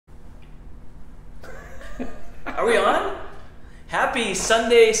Are we on? Happy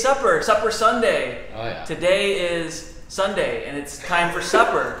Sunday supper, Supper Sunday. Oh yeah. Today is Sunday and it's time for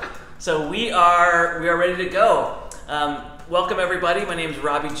supper. So we are ready to go. Welcome everybody. My name is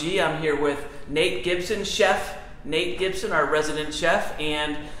Robbie G. I'm here with Nate Gibson, Chef Nate Gibson, our resident chef,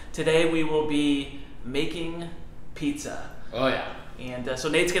 and today we will be making pizza. Oh yeah. And so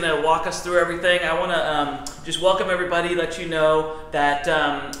Nate's going to walk us through everything. I want to just welcome everybody, let you know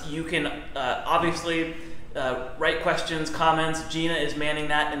that you can obviously write questions, comments. Gina is manning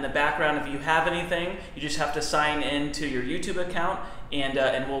that in the background. If you have anything, you just have to sign in to your YouTube account,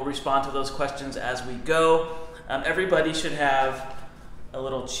 and we'll respond to those questions as we go. Everybody should have a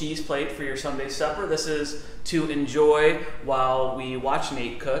little cheese plate for your Sunday supper. This is to enjoy while we watch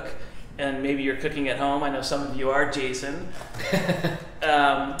Nate cook. And maybe you're cooking at home. I know some of you are, Jason. But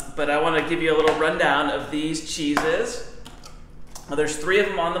I want to give you a little rundown of these cheeses. Well, there's 3 of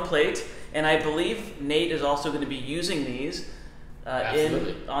them on the plate, and I believe Nate is also going to be using these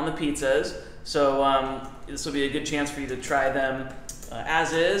on the pizzas. So this will be a good chance for you to try them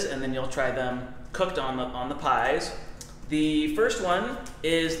as is, and then you'll try them cooked on the pies. The first one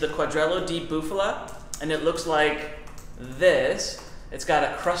is the Quadrello di Bufala, and it looks like this. It's got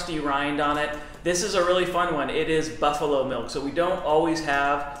a crusty rind on it. This is a really fun one. It is buffalo milk. So we don't always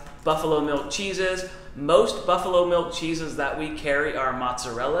have buffalo milk cheeses. Most buffalo milk cheeses that we carry are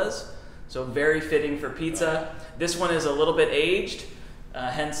mozzarellas. So very fitting for pizza. This one is a little bit aged,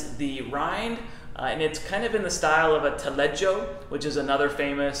 hence the rind. And it's kind of in the style of a taleggio, which is another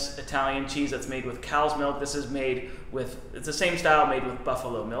famous Italian cheese that's made with cow's milk. This is made with, it's the same style made with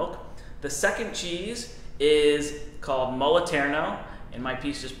buffalo milk. The second cheese is called Moliterno. And my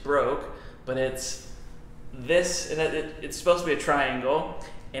piece just broke, but it's this, it's supposed to be a triangle,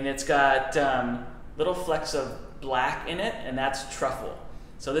 and it's got little flecks of black in it, and that's truffle.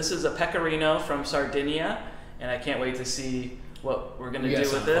 So this is a pecorino from Sardinia, and I can't wait to see what we're gonna do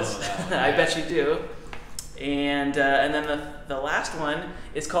with this. I bet you do. And then the last one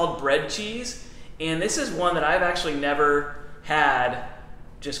is called bread cheese, and this is one that I've actually never had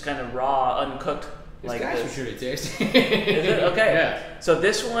just kind of raw, uncooked. It's actually pretty tasty. Is it? Okay. Yeah. So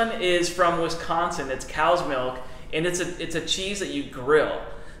this one is from Wisconsin. It's cow's milk, and it's a cheese that you grill.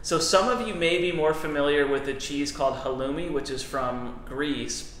 So some of you may be more familiar with a cheese called halloumi, which is from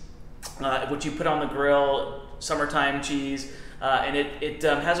Greece, which you put on the grill, summertime cheese, and it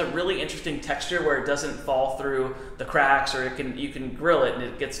has a really interesting texture where it doesn't fall through the cracks, or you can grill it and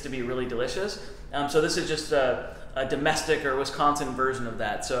it gets to be really delicious. So this is just a domestic or Wisconsin version of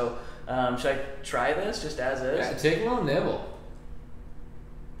that. So should I try this just as is? Yeah, take a little nibble.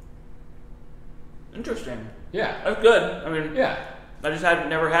 Interesting. Yeah. That's good. I mean, yeah. I just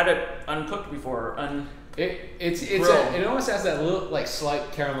never had it uncooked before. It almost has that little like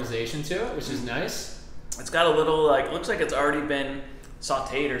slight caramelization to it, which is nice. It's got a little looks like it's already been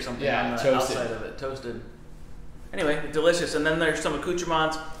sautéed or something on the toasted. outside of it, toasted. Anyway, delicious. And then there's some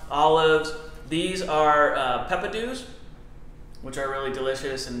accoutrements, olives. These are peppadews, which are really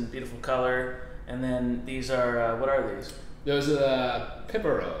delicious and beautiful color. And then these are, what are these? Those are the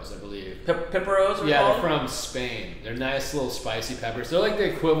pipperos, I believe. Pipperos? Yeah, they're from Spain. They're nice little spicy peppers. They're like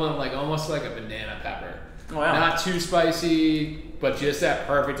the equivalent of almost like a banana pepper. Oh, wow. Not too spicy, but just that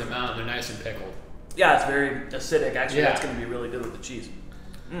perfect amount. They're nice and pickled. Yeah, it's very acidic. Actually, that's going to be really good with the cheese.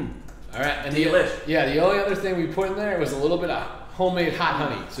 All right, and the only other thing we put in there was a little bit of homemade hot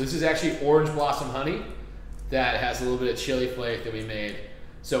honey. So this is actually orange blossom honey that has a little bit of chili flake that we made.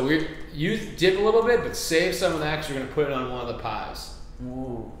 So you dip a little bit, but save some of that because we're going to put it on one of the pies.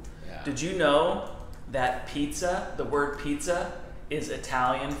 Ooh. Yeah. Did Did you know that pizza, the word pizza, is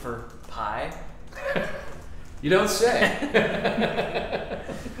Italian for pie? You don't say.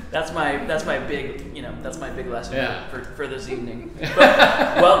 That's my big lesson Yeah. for this evening. But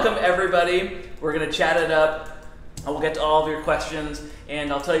welcome everybody. We're gonna chat it up. We'll get to all of your questions,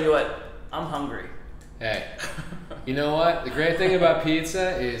 and I'll tell you what, I'm hungry. Hey, you know what? The great thing about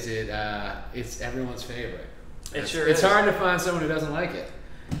pizza is it's everyone's favorite. It's hard to find someone who doesn't like it.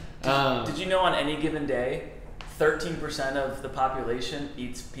 Did you know on any given day, 13% of the population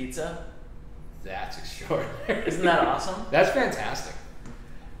eats pizza? That's extraordinary. Isn't that awesome? That's fantastic.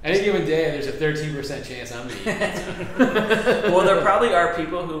 Any given day, there's a 13% chance I'm going to eat pizza. Well, there probably are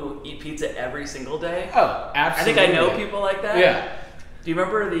people who eat pizza every single day. Oh, absolutely. I think I know people like that. Yeah. Do you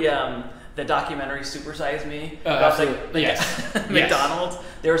remember the documentary Super Size Me? About yes. McDonald's? Yes.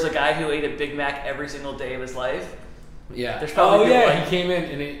 There was a guy who ate a Big Mac every single day of his life. Yeah. There's probably he came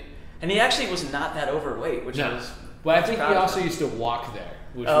in and he actually was not that overweight, which was. Well, I think he also used to walk there.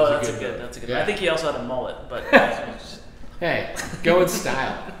 Which that's a good. Yeah. I think he also had a mullet, but hey, go in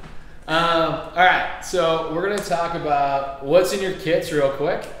style. All right, so we're gonna talk about what's in your kits real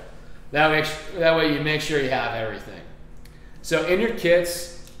quick. That way you make sure you have everything. So in your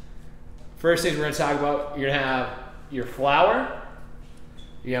kits, first things we're gonna talk about, you're gonna have your flour.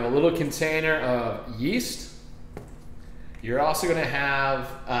 You have a little container of yeast. You're also gonna have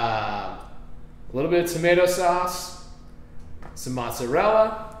a little bit of tomato sauce, some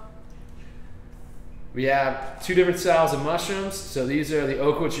mozzarella. We have 2 different styles of mushrooms. So these are the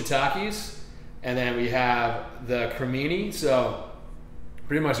okra shiitakes, and then we have the cremini. So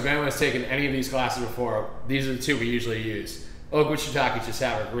pretty much if anyone's taken any of these classes before, these are the 2 we usually use. Okra shiitakes just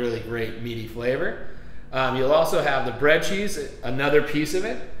have a really great meaty flavor. You'll also have the bread cheese, another piece of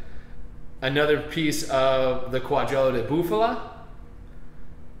it, another piece of the quadrello di bufala,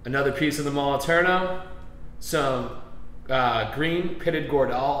 another piece of the moliterno, some green pitted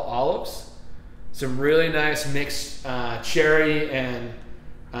Gordal olives, some really nice mixed cherry and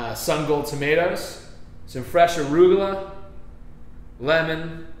sun gold tomatoes, some fresh arugula,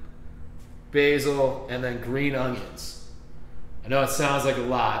 lemon, basil, and then green onions. I know it sounds like a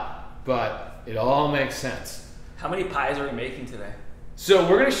lot, but it all makes sense. How many pies are we making today? So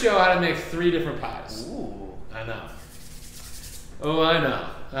we're going to show how to make 3 different pies. Ooh. I know. Oh, I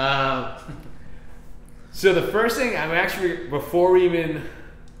know. So the first thing, before we even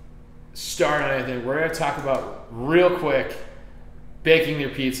start on anything, we're going to talk about real quick baking your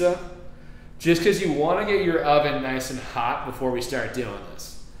pizza. Just because you want to get your oven nice and hot before we start doing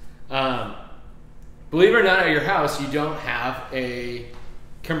this. Believe it or not, at your house, you don't have a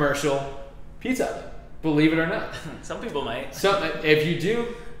commercial pizza oven. Believe it or not. Some people might. If you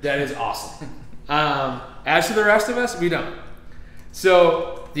do, that is awesome. As for the rest of us, we don't.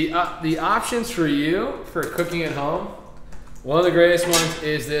 So the options for you for cooking at home, one of the greatest ones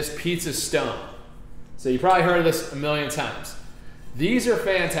is this pizza stone. So you probably heard of this a million times. These are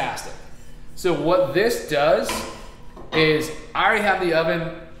fantastic. So what this does is I already have the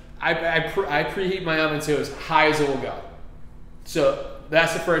oven. I preheat my oven to as high as it will go. So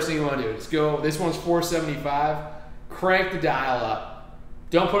that's the first thing you want to do. Is go. This one's 475. Crank the dial up.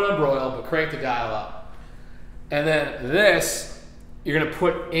 Don't put it on broil, but crank the dial up. And then this, you're going to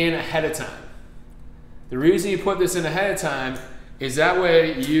put in ahead of time. The reason you put this in ahead of time is that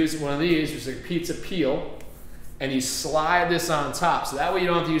way you use one of these, which is a pizza peel, and you slide this on top. So that way you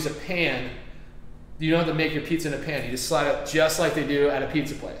don't have to use a pan. You don't have to make your pizza in a pan. You just slide it just like they do at a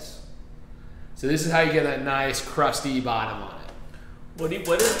pizza place. So this is how you get that nice crusty bottom on it.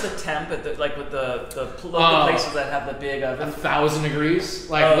 What is the temp at the, like with the local places that have the big oven? 1,000 degrees.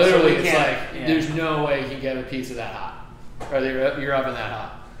 Like literally, so it's like there's no way you can get a pizza that hot, or your oven that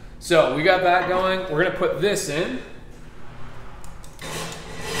hot. So we got that going. We're gonna put this in,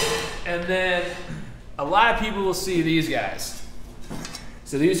 and then a lot of people will see these guys.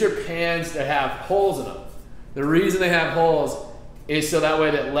 So these are pans that have holes in them. The reason they have holes is so that way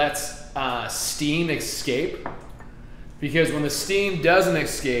that lets steam escape. Because when the steam doesn't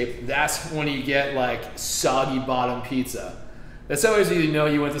escape, that's when you get like soggy bottom pizza. That's always you know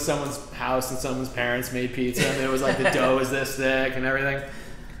you went to someone's house and someone's parents made pizza and it was like the dough is this thick and everything.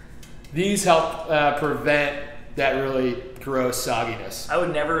 These help prevent that really gross sogginess. I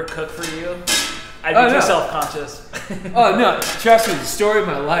would never cook for you. I'd be too self-conscious. Oh no, trust me, the story of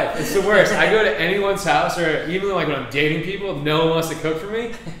my life. It's the worst. I go to anyone's house, or even like when I'm dating people, no one wants to cook for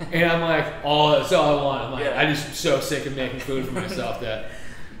me, and I'm like, oh, that's all I want. I'm like, I'm just so sick of making food for myself that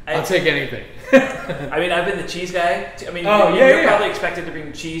I'll take anything. I mean, I've been the cheese guy. I mean, you're probably expected to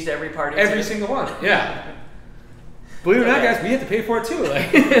bring cheese to every party. Every single one, yeah. Believe it or not, guys, we have to pay for it too.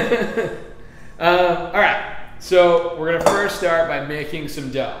 Like, all right, so we're gonna first start by making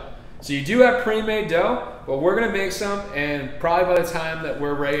some dough. So you do have pre-made dough, but we're gonna make some, and probably by the time that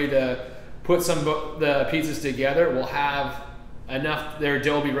we're ready to put the pizzas together, we'll have enough. Their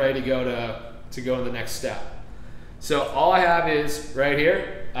dough will be ready to go to go to the next step. So all I have is right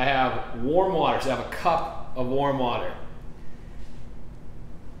here. I have warm water. So I have a cup of warm water.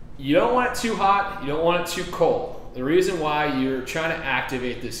 You don't want it too hot. You don't want it too cold. The reason why you're trying to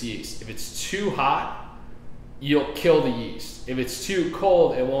activate this yeast. If it's too hot, you'll kill the yeast. If it's too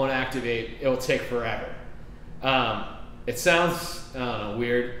cold, it won't activate. It'll take forever. It sounds, I don't know,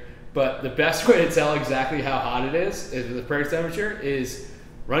 weird, but the best way to tell exactly how hot it is the perfect temperature, is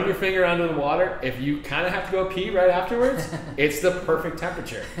run your finger under the water. If you kind of have to go pee right afterwards, it's the perfect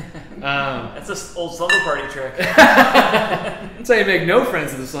temperature. That's an old slumber party trick. That's how you make no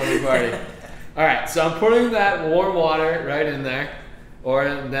friends at the slumber party. All right, so I'm putting that warm water right in there,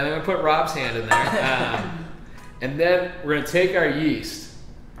 and then I'm gonna put Rob's hand in there. And then we're going to take our yeast,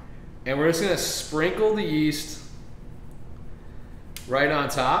 and we're just going to sprinkle the yeast right on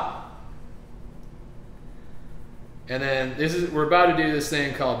top. And then we're about to do this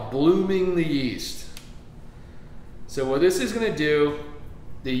thing called blooming the yeast. So what this is going to do,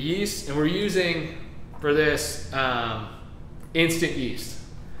 the yeast, and we're using for this instant yeast.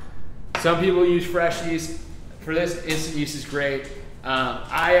 Some people use fresh yeast. For this, instant yeast is great.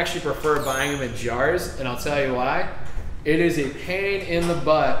 I actually prefer buying them in jars, and I'll tell you why. It is a pain in the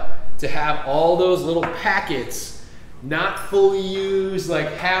butt to have all those little packets not fully used,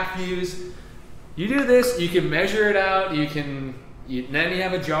 like half used. You do this, you can measure it out, then you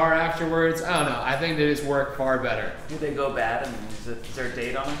have a jar afterwards. I don't know, I think they just work far better. Do they go bad? I mean, is there a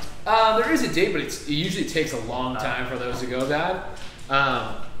date on it? There is a date, but it usually takes a long time for those to go bad.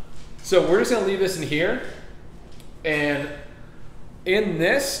 So we're just gonna leave this in here. And in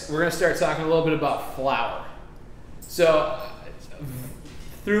this, we're gonna start talking a little bit about flour. So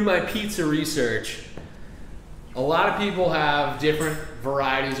through my pizza research, a lot of people have different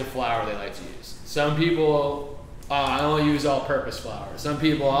varieties of flour they like to use. Some people, I only use all-purpose flour. Some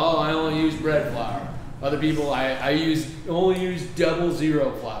people, I only use bread flour. Other people, I only use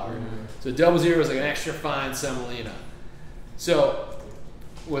 00 flour. So 00 is like an extra fine semolina. So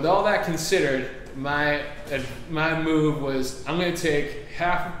with all that considered, my move was I'm going to take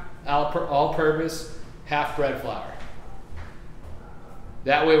half all-purpose, half bread flour.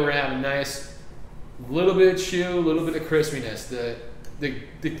 That way we're going to have a nice little bit of chew, a little bit of crispiness.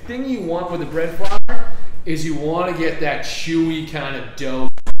 The thing you want with the bread flour is you want to get that chewy kind of dough.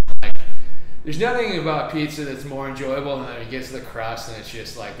 Like, there's nothing about pizza that's more enjoyable than when it gets to the crust and it's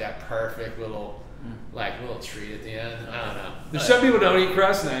just like that perfect little treat at the end. I don't know. There's some people don't eat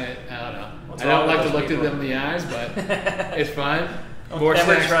crust, and I don't know. I don't like to look at them in the eyes, but it's fine. More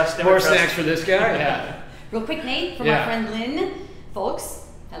snacks for this guy. Yeah. Real quick, Nate, from our friend Lynn. Folks,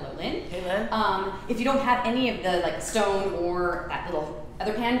 hello, Lynn. Hey, Lynn. If you don't have any of the stone or that little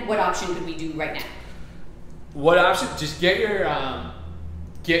other pan, what option could we do right now? What option? Just get your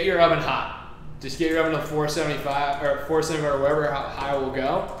oven hot. Just get your oven to 475 or 475 or wherever high will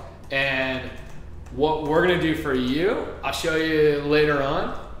go. And what we're gonna do for you, I'll show you later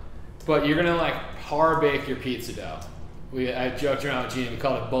on. But you're gonna par bake your pizza dough. I joked around with Gina. We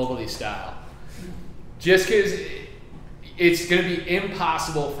called it bubbly style. Just because it's going to be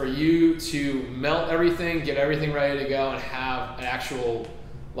impossible for you to melt everything, get everything ready to go, and have an actual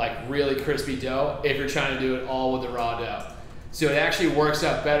really crispy dough if you're trying to do it all with the raw dough. So it actually works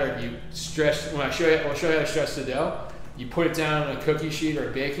out better if you stretch. I'll show you how to stretch the dough. You put it down on a cookie sheet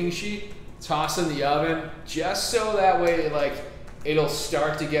or a baking sheet, toss in the oven, just so that way it'll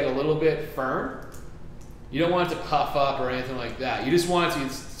start to get a little bit firm. You don't want it to puff up or anything like that. You just want it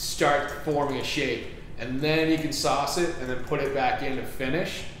to start forming a shape. And then you can sauce it and then put it back in to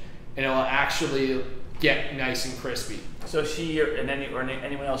finish, and it will actually get nice and crispy. So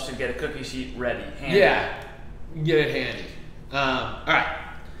anyone else should get a cookie sheet ready, handy. Yeah, get it handy. All right.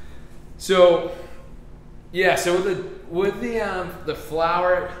 So yeah, so with the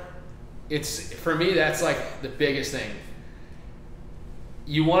flour, it's for me that's the biggest thing.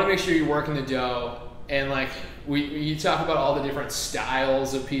 You want to make sure you're working the dough, and you talk about all the different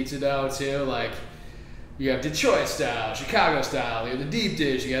styles of pizza dough too, you have Detroit style, Chicago style, you have the deep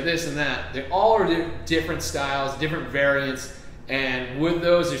dish, you have this and that. They all are different styles, different variants, and with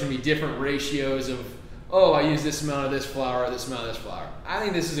those there's going to be different ratios of, I use this amount of this flour, this amount of this flour. I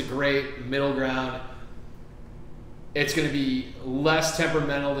think this is a great middle ground. It's going to be less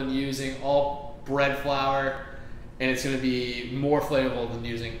temperamental than using all bread flour, and it's going to be more flavorful than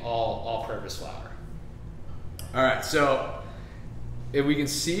using all-purpose flour. All right, so if we can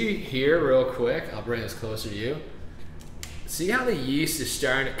see here real quick, I'll bring this closer to you. See how the yeast is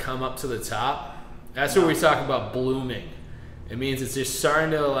starting to come up to the top? That's what we talk about blooming. It means it's just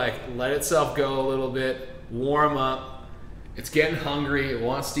starting to let itself go a little bit, warm up. It's getting hungry, it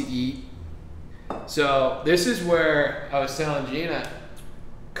wants to eat. So this is where I was telling Gina,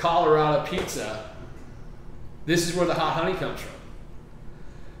 Colorado pizza, this is where the hot honey comes from.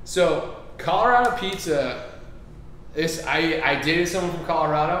 So Colorado pizza, I dated someone from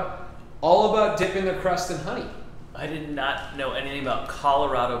Colorado, all about dipping the crust in honey. I did not know anything about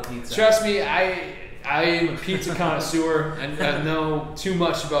Colorado pizza. Trust me, I am a pizza connoisseur and I know too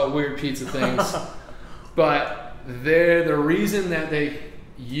much about weird pizza things. But the reason that they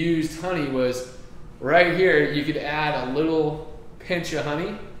used honey was right here, you could add a little pinch of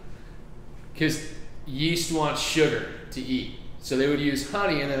honey because yeast wants sugar to eat. So they would use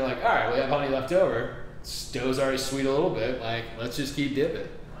honey and they're all right, we have honey left over. Dough's already sweet a little bit. Let's just keep dipping.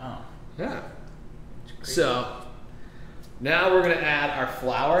 Wow. Yeah. So now we're gonna add our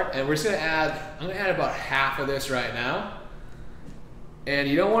flour, and we're just gonna add. I'm gonna add about half of this right now, And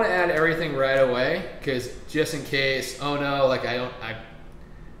you don't want to add everything right away, because just in case, oh no, like I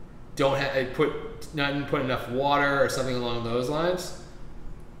didn't put enough water or something along those lines.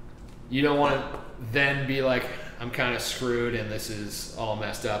 You don't want to then be like, I'm kind of screwed and this is all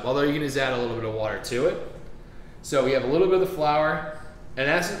messed up. Although you can just add a little bit of water to it. So we have a little bit of the flour, and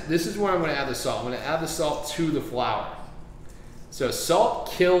this is where I'm going to add the salt. I'm going to add the salt to the flour. So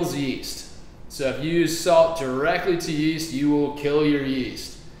salt kills yeast. So if you use salt directly to yeast, you will kill your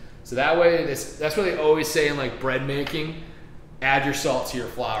yeast. So that way, that's what they always say in like bread making, add your salt to your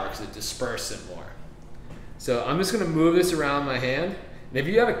flour because it disperses it more. So I'm just going to move this around my hand. And if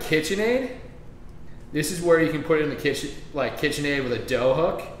you have a KitchenAid, this is where you can put it in the kitchen, like KitchenAid with a dough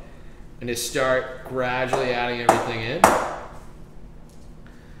hook, and just start gradually adding everything in.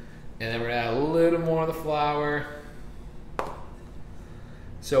 And then we're going to add a little more of the flour.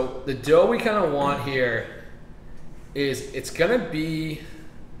 So the dough we kind of want here is it's going to be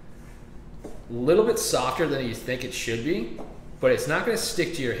a little bit softer than you think it should be, but it's not going to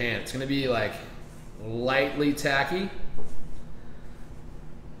stick to your hand. It's going to be like lightly tacky,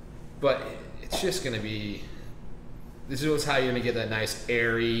 but it's just going to be, this is how you're going to get that nice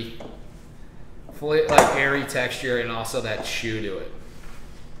airy, like airy texture and also that chew to it.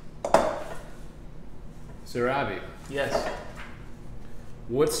 So Robbie. Yes.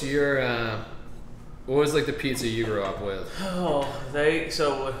 What's your, what was like the pizza you grew up with? Oh,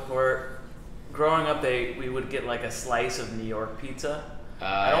 so we're growing up, we would get like a slice of New York pizza.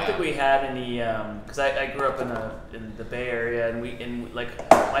 I don't think we had any, because I grew up in the Bay Area, and like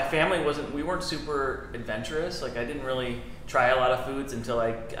my family we weren't super adventurous. Like I didn't really try a lot of foods until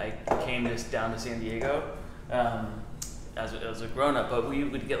I came just down to San Diego as a grown up. But we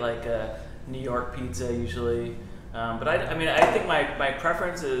would get like a New York pizza usually. But I mean, I think my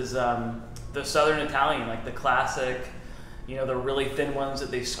preference is the Southern Italian, like the classic, you know, the really thin ones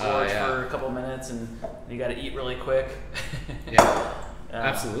that they scorch for a couple minutes, and you got to eat really quick. Yeah,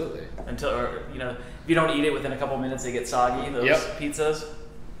 absolutely. Or you know, if you don't eat it within a couple minutes, they get soggy. Those pizzas.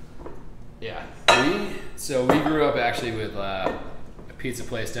 Yeah, we grew up actually with a pizza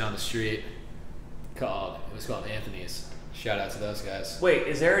place down the street called Anthony's. Shout out to those guys. Wait,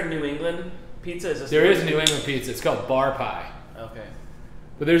 is there a New England pizza? There is a New England pizza. It's called bar pie. Okay.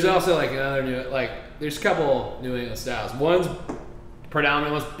 But there's also like there's a couple New England styles. One's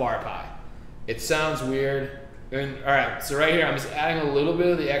predominant one's bar pie. It sounds weird. And all right, so right here I'm just adding a little bit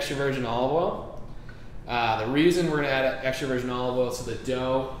of the extra virgin olive oil. The reason we're gonna add extra virgin olive oil to the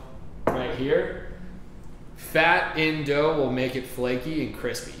dough right here, fat in dough will make it flaky and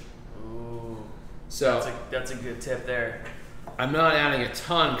crispy. Ooh. So that's a good tip there. I'm not adding a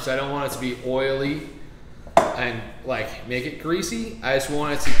ton because I don't want it to be oily and like make it greasy. I just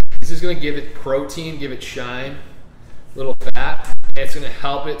want it to, this is going to give it protein, give it shine, a little fat, and it's going to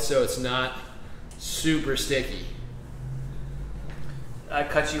help it so it's not super sticky. I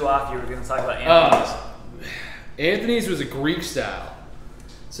cut you off, you were going to talk about Anthony's. Anthony's was a Greek style.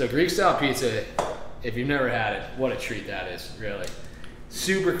 So Greek style pizza, if you've never had it, what a treat that is, really.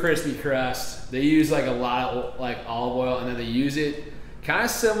 Super crispy crust. They use like a lot of like olive oil, and then they use it kind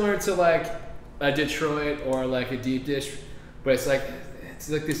of similar to like a Detroit or like a deep dish, but it's like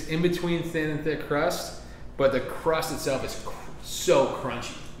this in between thin and thick crust, but the crust itself is so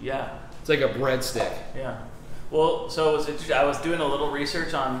crunchy. Yeah. It's like a breadstick. Yeah. Well, so I was doing a little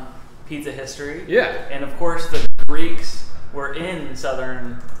research on pizza history. Yeah. And of course the Greeks were in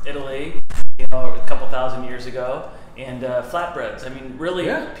southern Italy, you know, a couple thousand years ago. And flatbreads. I mean, really,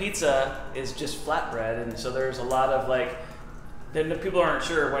 pizza is just flatbread, and so there's a lot of like, then people aren't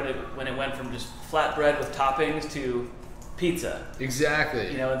sure when it went from just flatbread with toppings to pizza.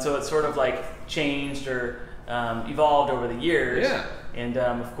 Exactly. You know, and so it's sort of like changed or evolved over the years. Yeah. And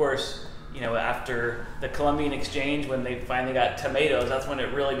of course, you know, after the Columbian Exchange, when they finally got tomatoes, that's when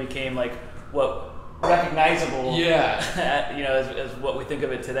it really became like what recognizable. Yeah. You know, as what we think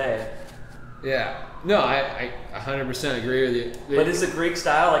of it today. Yeah. No, I 100% agree with you. But is the Greek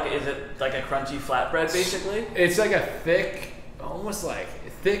style, like, is it like a crunchy flatbread, basically? It's like a thick, almost like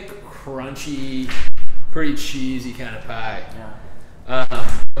thick, crunchy, pretty cheesy kind of pie.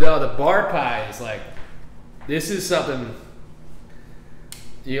 Yeah. No, the bar pie is like, this is something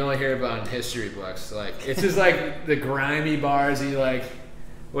you only hear about in history books. Like, it's just like the grimy bars,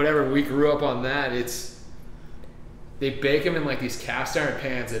 whatever, we grew up on that. They bake them in like these cast iron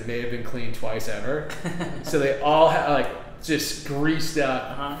pans that may have been cleaned twice ever. So they all have like just greased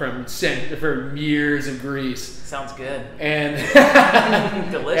up from years of grease. Sounds good. And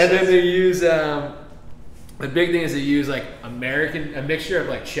delicious. And then they use the big thing is they use like a mixture of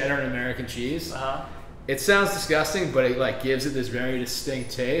like cheddar and American cheese. it sounds disgusting, but it like gives it this very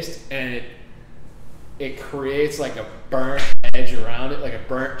distinct taste, and it creates like a burnt edge around it, like a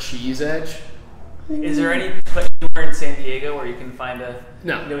burnt cheese edge. Is there any place anywhere in San Diego where you can find a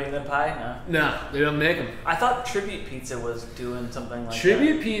New England pie? No, they don't make them. I thought Tribute Pizza was doing something like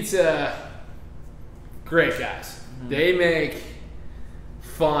Tribute Pizza, great guys. Mm-hmm. They make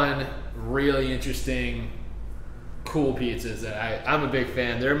fun, really interesting, cool pizzas that I'm a big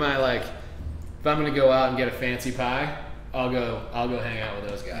fan. They're my like, if I'm gonna go out and get a fancy pie, I'll go hang out with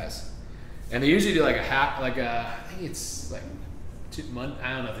those guys. And they usually do like I think it's like 2 months.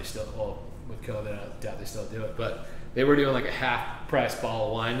 I don't know if they still. Well, with COVID, I doubt they still do it. But they were doing like a half price bottle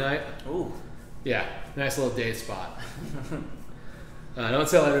of wine night. Ooh. Yeah, nice little date spot. Don't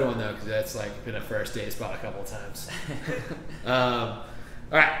tell everyone though, because that's like been a first date spot a couple of times. All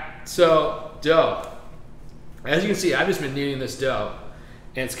right, so dough. As you can see, I've just been kneading this dough,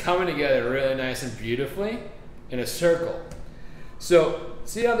 and it's coming together really nice and beautifully in a circle. So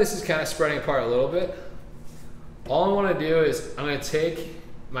see how this is kind of spreading apart a little bit? All I want to do is I'm going to take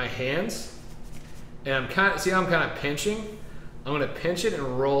my hands, and I'm kind of pinching. I'm going to pinch it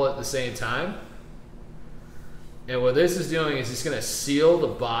and roll it at the same time. And what this is doing is it's going to seal the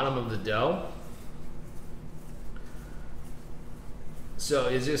bottom of the dough. So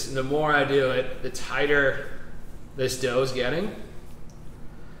it's just, the more I do it, the tighter this dough is getting.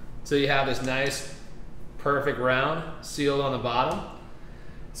 So you have this nice, perfect round sealed on the bottom.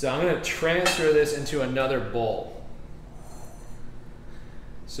 So I'm going to transfer this into another bowl.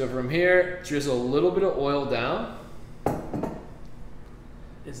 So from here, drizzle a little bit of oil down.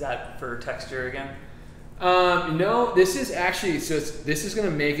 Is that for texture again? No, this is actually, this is going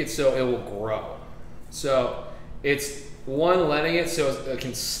to make it so it will grow. So it's letting it so it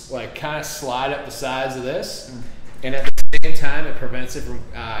can like kind of slide up the sides of this, and at the same time it prevents it from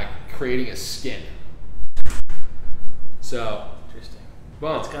creating a skin. So interesting.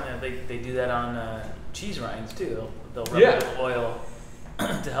 Boom. It's kind of they do that on cheese rinds too. They'll rub it with oil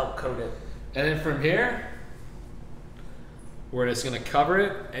to help coat it. And then from here, we're just going to cover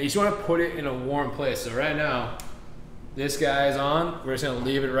it, and you just want to put it in a warm place. So right now, this guy is on. We're just going to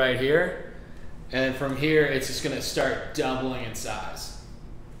leave it right here, and then from here, it's just going to start doubling in size.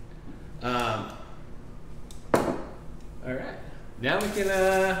 All right, now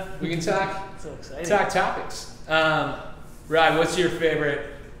we can talk. So exciting. Talk topics. Rob, what's your favorite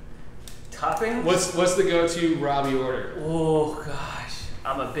topping? What's the go-to Robbie order? Oh gosh.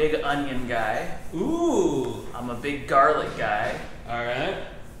 I'm a big onion guy. Ooh. I'm a big garlic guy. All right.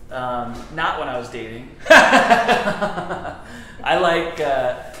 Not when I was dating. I like.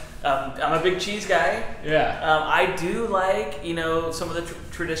 I'm a big cheese guy. Yeah. I do like some of the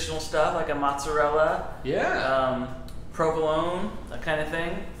traditional stuff like a mozzarella. Yeah. Provolone, that kind of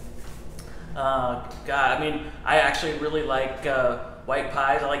thing. God, I mean, I actually really like white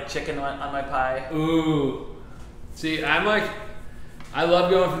pies. I like chicken on my pie. Ooh. See, I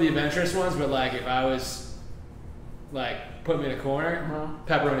love going for the adventurous ones, but like if I was like put me in a corner,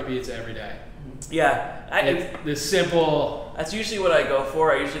 pepperoni pizza every day. Yeah, the simple. That's usually what I go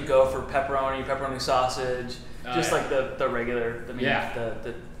for. I usually go for pepperoni sausage, just like the regular,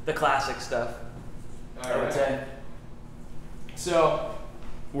 the classic stuff. I would say. So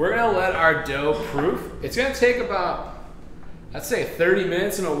we're gonna let our dough proof. It's gonna take about, I'd say, 30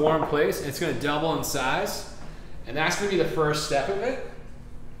 minutes in a warm place, and it's gonna double in size. And that's going to be the first step of it.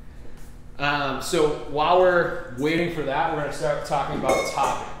 So while we're waiting for that, we're going to start talking about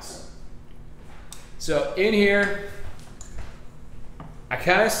toppings. So in here, I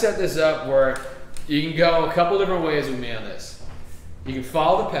kind of set this up where you can go a couple different ways with me on this. You can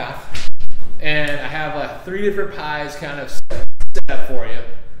follow the path, and I have like 3 different pies kind of set up for you.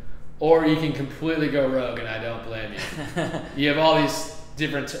 Or you can completely go rogue, and I don't blame you. You have all these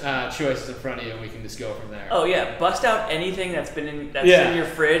different choices in front of you, and we can just go from there. Oh yeah, bust out anything that's in your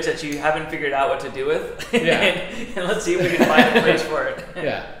fridge that you haven't figured out what to do with, and let's see if we can find a place for it.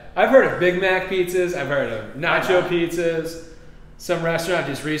 Yeah, I've heard of Big Mac pizzas. I've heard of nacho pizzas. Some restaurant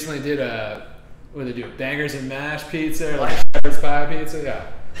just recently did what did they do? Bangers and mash pizza, or like a shepherd's pie pizza. Yeah.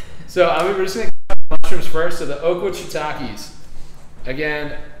 So we're just gonna cut mushrooms first. So the Oakwood shiitakes,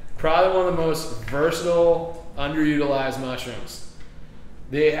 again, probably one of the most versatile, underutilized mushrooms.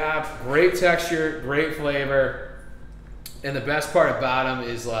 They have great texture, great flavor, and the best part about them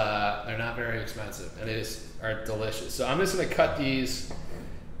is they're not very expensive, and are delicious. So I'm just going to cut these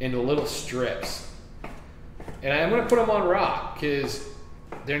into little strips, and I'm going to put them on raw because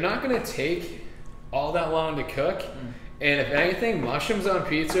they're not going to take all that long to cook. And if anything, mushrooms on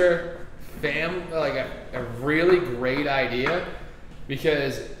pizza, like a really great idea,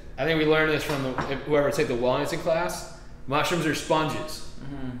 because I think we learned this from whoever take the Wellington class. Mushrooms are sponges.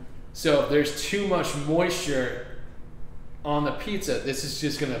 So if there's too much moisture on the pizza, this is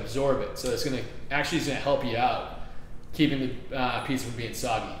just going to absorb it. So it's going to help you out, keeping the pizza from being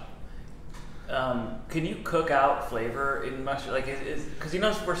soggy. Can you cook out flavor in mushroom? Like, because you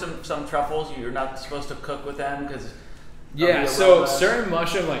know, for some truffles, you're not supposed to cook with them because. Yeah. So certain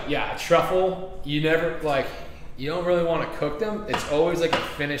mushroom, like truffle, you don't really want to cook them. It's always like a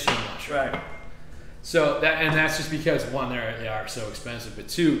finishing mushroom. Right. So that's just because one, they are so expensive, but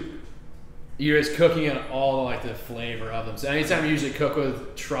two, you're just cooking in all like the flavor of them. So anytime you usually cook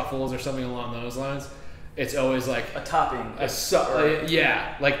with truffles or something along those lines, it's always like a topping.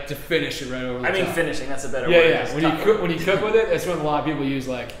 Like to finish it right over the top. I mean, finishing, that's a better word. Yeah. When you cook with it, that's when a lot of people use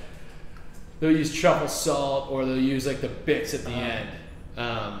they'll use truffle salt, or they'll use like the bits at the end.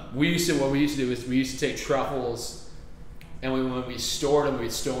 What we used to do is we used to take truffles, and when we stored them,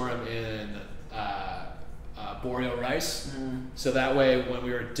 we'd store them in boreal rice. So that way, when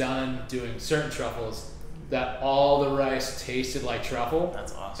we were done doing certain truffles, that all the rice tasted like truffle.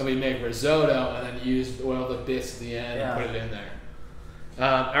 That's awesome. And we make risotto, and then use oil the bits at the end and put it in there.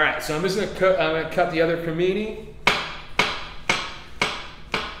 All right, so I'm just gonna cut the other cremini.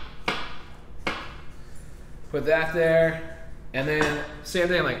 Put that there, and then same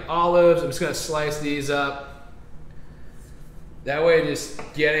thing like olives. I'm just gonna slice these up. That way, just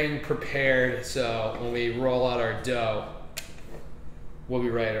getting prepared. So when we roll out our dough, we'll be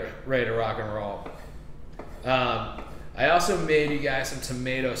ready to rock and roll. I also made you guys some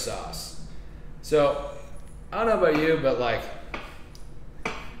tomato sauce. So I don't know about you, but like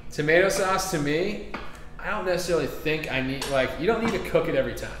tomato sauce to me, I don't necessarily think I need you don't need to cook it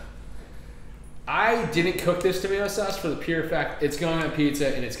every time. I didn't cook this tomato sauce for the pure fact it's going on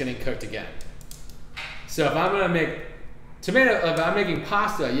pizza and it's getting cooked again. So if I'm gonna make if I'm making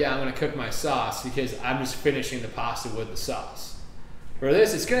pasta, I'm gonna cook my sauce because I'm just finishing the pasta with the sauce. For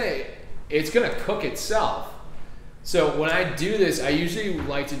this, it's gonna cook itself. So when I do this, I usually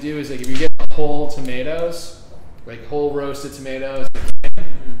like to do is if you get whole tomatoes, like whole roasted tomatoes,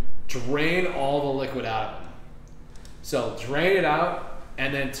 drain all the liquid out of them. So drain it out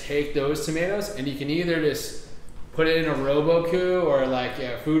and then take those tomatoes, and you can either just put it in a Roboku or like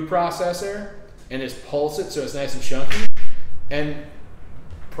a food processor and just pulse it so it's nice and chunky. And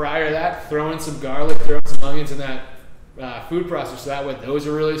prior to that, throw in some garlic, throw in some onions in that food processor, so that way those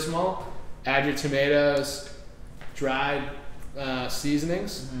are really small. Add your tomatoes, dried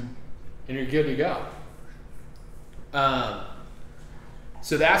seasonings, and you're good to go.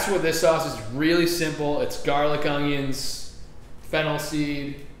 So that's what this sauce is. Really simple. It's garlic, onions, fennel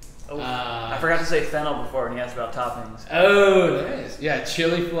seed. I forgot to say fennel before when you asked about toppings. Oh, nice. Yeah,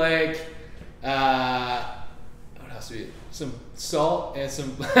 chili flake. What else do we? Some salt and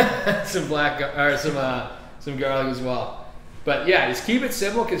some some garlic as well. But yeah, just keep it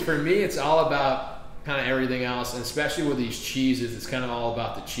simple because for me, it's all about kind of everything else, and especially with these cheeses, it's kind of all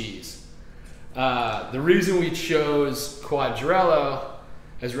about the cheese. The reason we chose Quadrello,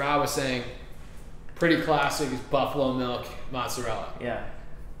 as Rob was saying, pretty classic, is buffalo milk mozzarella. Yeah.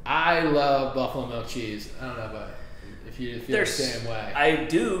 I love buffalo milk cheese. I don't know about if you feel the same way. I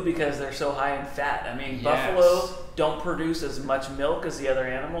do, because they're so high in fat. I mean, buffalo don't produce as much milk as the other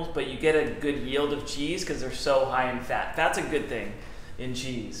animals, but you get a good yield of cheese because they're so high in fat. Fat's a good thing in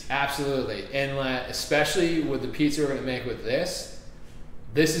cheese. Absolutely. And especially with the pizza we're going to make with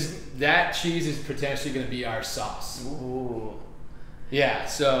that cheese is potentially going to be our sauce. Ooh. Yeah,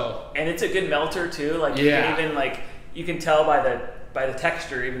 so. And it's a good melter too. Like you can even you can tell by the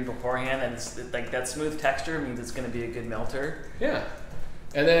texture even beforehand, and it's like that smooth texture means it's going to be a good melter. Yeah.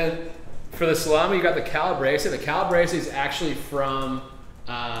 And then for the salami, you got the calabrese. The calabrese is actually from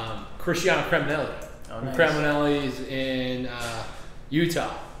Cristiano Cremonelli. Oh, nice. Cremonelli's in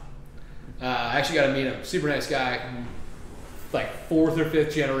Utah. I actually got to meet him. Super nice guy. Like 4th or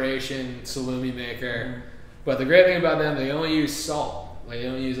 5th generation salumi maker. But the great thing about them, they only use salt. Like they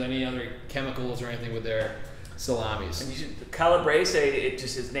don't use any other chemicals or anything with their salamis. And Calabrese, it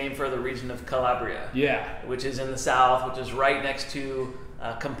just is named for the region of Calabria. Yeah. Which is in the south, which is right next to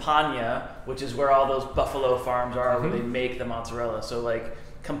Campania, which is where all those buffalo farms are, where they make the mozzarella. So like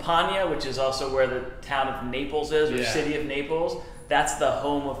Campania, which is also where the town of Naples is, or city of Naples, that's the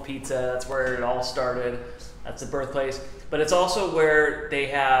home of pizza. That's where it all started. That's the birthplace. But it's also where they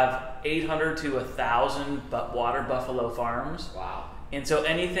have 800 to 1,000 water buffalo farms. Wow. And so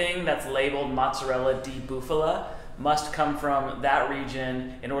anything that's labeled mozzarella di bufala must come from that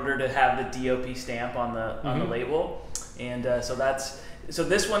region in order to have the DOP stamp on the label. And so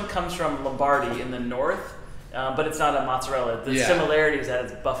this one comes from Lombardy in the north, but it's not a mozzarella. The similarity is that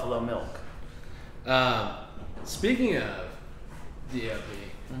it's buffalo milk. Speaking of DOP,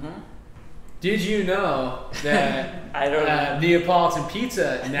 did you know that Neapolitan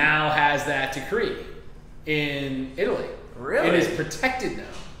pizza now has that decree in Italy? Really? It is protected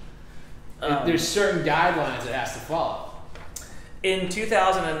now. There's certain guidelines it has to follow. In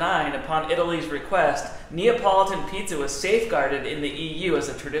 2009, upon Italy's request, Neapolitan pizza was safeguarded in the EU as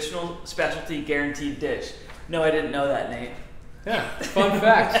a traditional specialty guaranteed dish. No, I didn't know that, Nate. Yeah, fun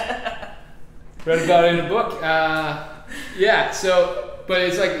fact. Read about it in a book. But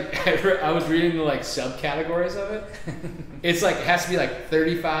it's like, I was reading the like subcategories of it. It's like, it has to be like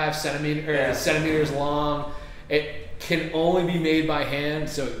 35 centimeters long. It can only be made by hand,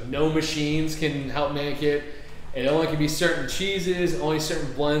 so no machines can help make it. It only can be certain cheeses, only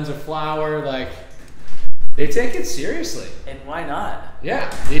certain blends of flour. Like, they take it seriously. And why not?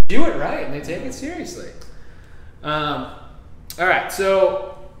 Yeah, they do it right, and they take it seriously. All right,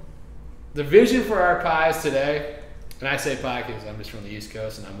 so the vision for our pies today, and I say pie because I'm just from the East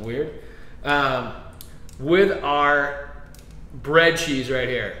Coast and I'm weird, with our bread cheese right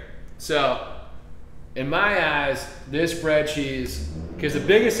here. So, in my eyes, this bread cheese, because the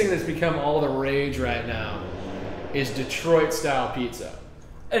biggest thing that's become all the rage right now is Detroit style pizza.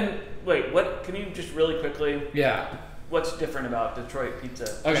 And wait, what? Can you just really quickly? Yeah. What's different about Detroit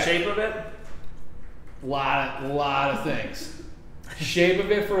pizza? Okay. The shape of it? Lot of things. Shape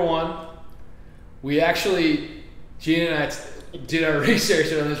of it for one. We actually, Gina and I did our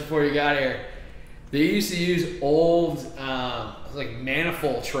research on this before you got here. They used to use old like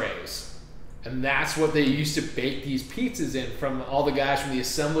manifold trays. And that's what they used to bake these pizzas in from all the guys from the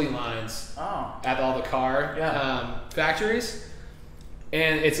assembly lines at all the car factories.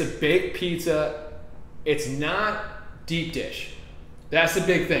 And it's a baked pizza. It's not deep dish. That's the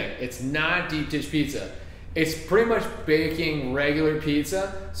big thing. It's not deep dish pizza. It's pretty much baking regular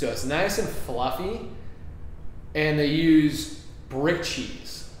pizza. So it's nice and fluffy. And they use brick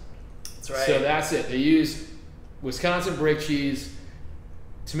cheese. That's right. So that's it. They use Wisconsin brick cheese,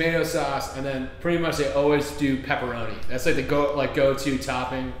 tomato sauce, and then pretty much they always do pepperoni. That's like the go-to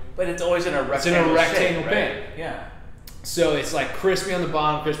topping. But it's always in a rectangle. It's in a rectangle shape, pan. Right? Yeah. So it's like crispy on the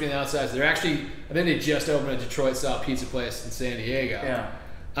bottom, crispy on the outside. They're actually, I think they just opened a Detroit style pizza place in San Diego. Yeah.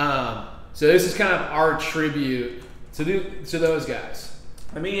 So this is kind of our tribute to those guys.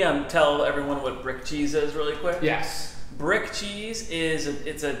 Let me tell everyone what brick cheese is really quick. Yes. Brick cheese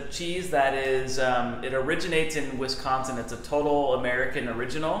it's a cheese that is it originates in Wisconsin. It's a total American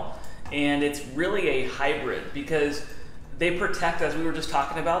original, and it's really a hybrid because they protect, as we were just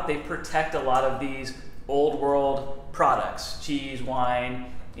talking about, they protect a lot of these old world products, cheese,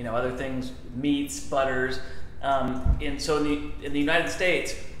 wine, other things, meats, butters, and so in the United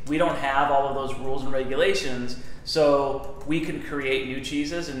States we don't have all of those rules and regulations, so we can create new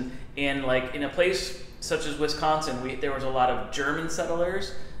cheeses, and like in a place such as Wisconsin, there was a lot of German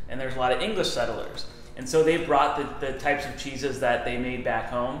settlers and there's a lot of English settlers. And so they brought the types of cheeses that they made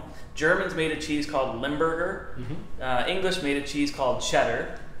back home. Germans made a cheese called Limburger. English made a cheese called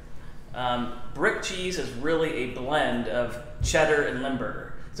cheddar. Brick cheese is really a blend of cheddar and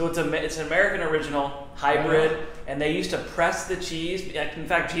Limburger. So it's an American original hybrid, and they used to press the cheese. In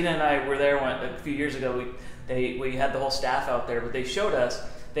fact, Gina and I were there a few years ago. We had the whole staff out there, but they showed us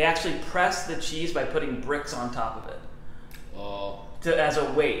they actually press the cheese by putting bricks on top of it. Oh. As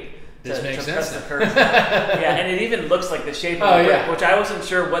a weight. This makes sense. Press the curves. Yeah, and it even looks like the shape of a brick, which I wasn't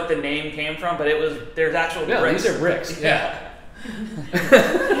sure what the name came from, but there's actual bricks. These are bricks. Yeah.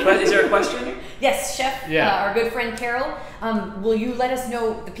 But is there a question? Yes, Chef. Yeah. Our good friend Carol. Will you let us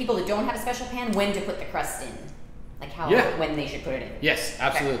know, the people that don't have a special pan, when to put the crust in? Like when they should put it in? Yes,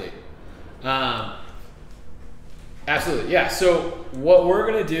 absolutely. Okay. Absolutely, yeah. So what we're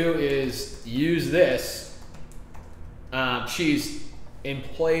gonna do is use this cheese in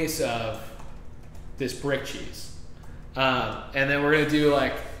place of this brick cheese, and then we're gonna do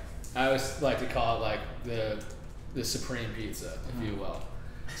like, I always like to call it like the supreme pizza, if you will.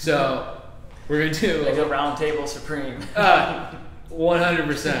 So we're gonna do like a round table supreme.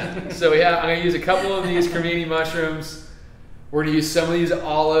 100%. So I'm gonna use a couple of these cremini mushrooms. We're gonna use some of these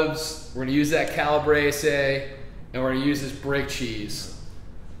olives. We're gonna use that calabrese. And we're going to use this brick cheese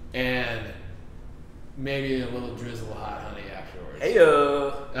and maybe a little drizzle of hot honey afterwards.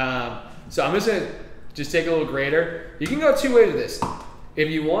 Heyo. So I'm just going to take a little grater. You can go two ways with this. If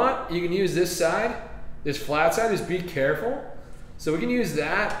you want, you can use this side, this flat side. Just be careful. So we can use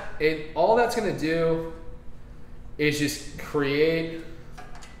that. All that's going to do is just create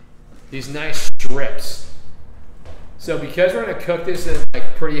these nice strips. So because we're going to cook this in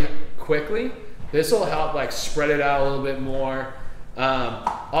pretty quickly, This will help like spread it out a little bit more.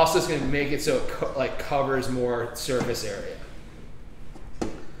 Also, it's going to make it so it covers more surface area.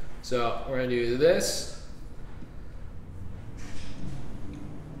 So we're going to do this.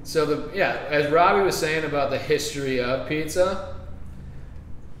 So as Robbie was saying about the history of pizza,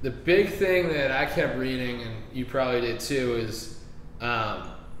 the big thing that I kept reading, and you probably did too, is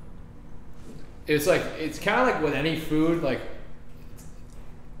it's kind of like with any food, like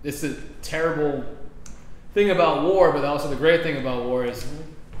it's a terrible thing about war, but also the great thing about war is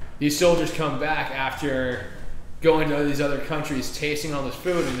these soldiers come back after going to these other countries, tasting all this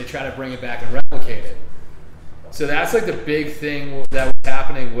food, and they try to bring it back and replicate it. So that's like the big thing that was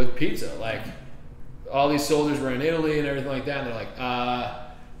happening with pizza. Like all these soldiers were in Italy and everything like that, and they're like,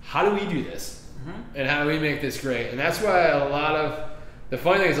 how do we do this? And how do we make this great? And that's why the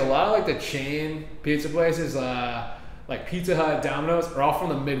funny thing is a lot of like the chain pizza places, like Pizza Hut, Domino's, are all from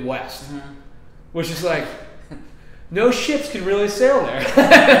the Midwest, which is like, no ships can really sail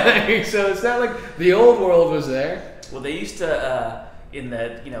there. So it's not like the old world was there. Well, they used to, in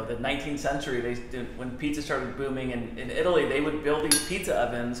the the 19th century, when pizza started booming in Italy, they would build these pizza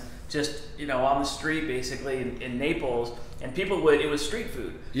ovens just on the street, basically in Naples, and it was street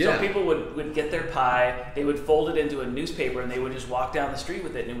food. Yeah. So people would get their pie, they would fold it into a newspaper, and they would just walk down the street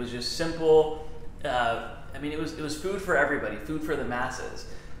with it, and it was just simple. It was food for everybody, food for the masses,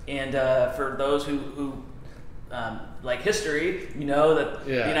 and for those who like history, that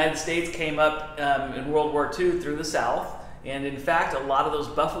the United States came up in World War II through the South. And in fact, a lot of those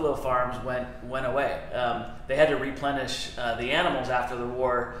buffalo farms went away. They had to replenish the animals after the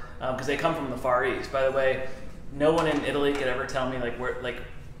war because they come from the Far East. By the way, no one in Italy could ever tell me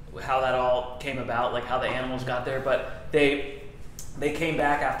how that all came about, like how the animals got there. But they came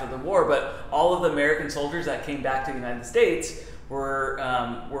back after the war. But all of the American soldiers that came back to the United States were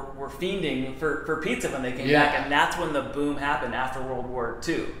fiending for pizza when they came back, and that's when the boom happened after World War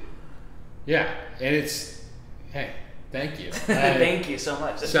II. Yeah, and thank you. Thank you so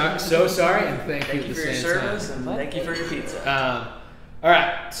much. So sorry, and thank you for your service, and thank you for your pizza. All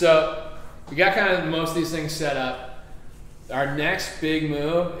right, so we got kind of most of these things set up. Our next big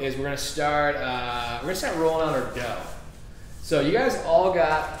move is we're gonna start rolling out our dough. So you guys all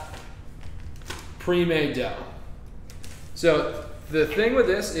got pre-made dough. So the thing with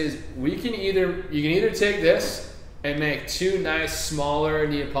this is you can either take this and make two nice smaller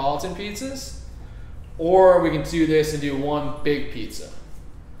Neapolitan pizzas, or we can do this and do one big pizza.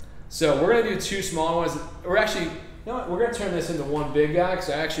 So we're gonna do two small ones. We're gonna turn this into one big guy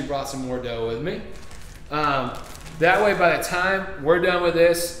because I actually brought some more dough with me. That way, by the time we're done with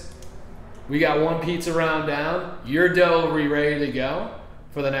this, we got one pizza round down. Your dough will be ready to go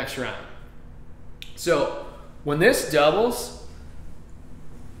for the next round. So when this doubles,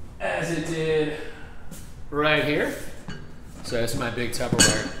 as it did right here, so this is my big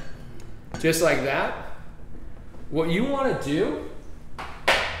Tupperware, just like that. What you want to do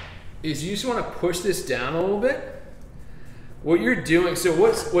is you just want to push this down a little bit. What you're doing, so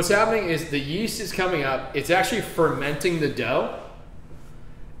what's happening is the yeast is coming up. It's actually fermenting the dough.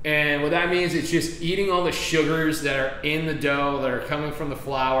 And what that means, it's just eating all the sugars that are in the dough that are coming from the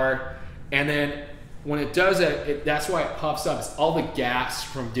flour. And then when it does that, that's why it puffs up. It's all the gas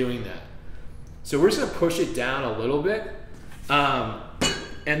from doing that. So we're just going to push it down a little bit. And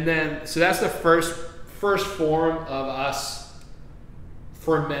then, so that's the first form of us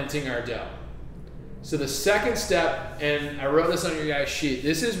fermenting our dough. So the second step, and I wrote this on your guys' sheet,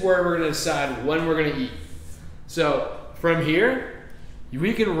 this is where we're going to decide when we're going to eat. So from here,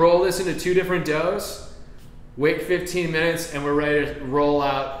 we can roll this into two different doughs, wait 15 minutes, and we're ready to roll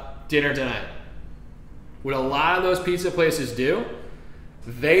out dinner tonight. What a lot of those pizza places do,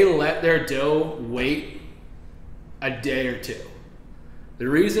 they let their dough wait a day or two. The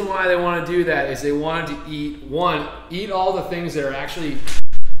reason why they want to do that is they want to eat all the things that are actually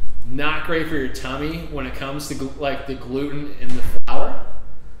not great for your tummy when it comes to like the gluten in the flour.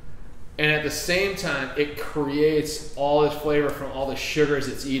 And at the same time, it creates all this flavor from all the sugars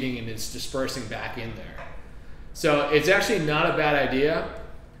it's eating, and it's dispersing back in there. So it's actually not a bad idea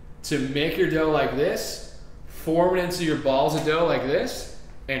to make your dough like this, form it into your balls of dough like this,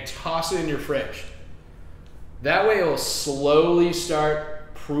 and toss it in your fridge. That way it will slowly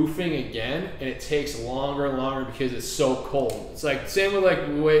start proofing again, and it takes longer and longer because it's so cold. It's like same with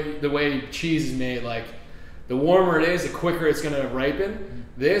like the way cheese is made. Like the warmer it is, the quicker it's going to ripen.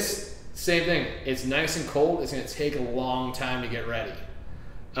 This same thing. It's nice and cold. It's going to take a long time to get ready.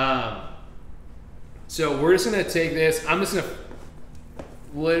 So we're just going to take this. I'm just going to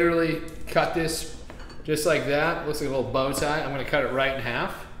literally cut this just like that. Looks like a little bow tie. I'm going to cut it right in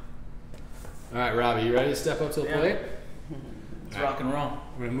half. All right, Robbie, you ready to step up to the plate? Let's rock and roll.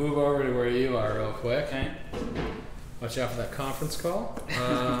 We're going to move over to where you are real quick. Okay. Watch out for that conference call.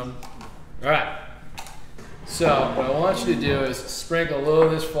 All right. So what I want you to do is sprinkle a little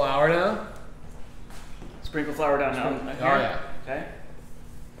of this flour down. Sprinkle flour down now. Oh, yeah. Okay.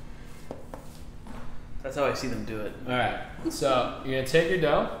 That's how I see them do it. All right. So you're going to take your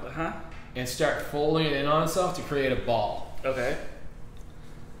dough and start folding it in on itself to create a ball. Okay.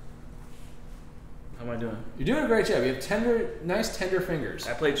 How am I doing? You're doing a great job. You have nice tender fingers.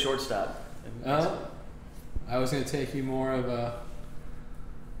 I played shortstop. I was going to take you more of a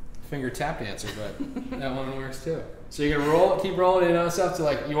finger tap dancer, but that one works too. So you're going to keep rolling it on itself to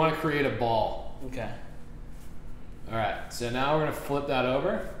like, you want to create a ball. Okay. All right. So now we're going to flip that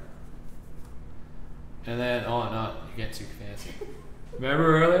over. And then, oh no, you're getting too fancy.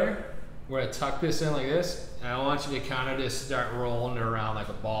 Remember earlier? We're going to tuck this in like this. And I want you to kind of just start rolling it around like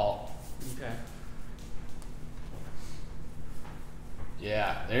a ball. Okay.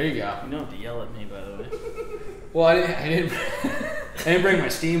 Yeah, there you go. You don't have to yell at me, by the way. Well, I didn't bring my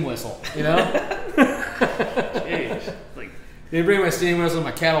steam whistle, you know? Jeez. Like, didn't bring my steam whistle and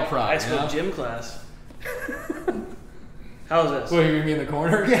my cattle prod. I spoke gym class. How's this? What, you're going to be in the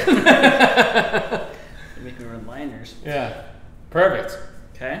corner again? You make me run liners. Yeah. Perfect.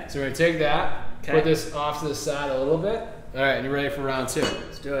 Okay. So we're going to take that, put this off to the side a little bit. All right, and you're ready for round 2.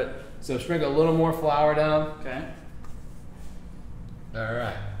 Let's do it. So sprinkle a little more flour down. Okay. All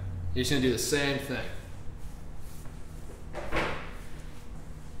right. You're just going to do the same thing.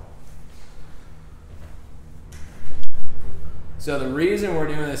 So the reason we're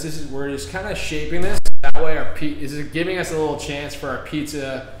doing this is we're just kind of shaping this. That way this is giving us a little chance for our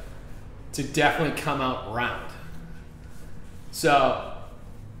pizza to definitely come out round. So,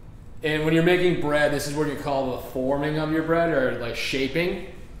 and when you're making bread, this is what you call the forming of your bread, or like shaping.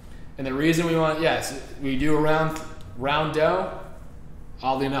 And the reason we want, we do a round dough,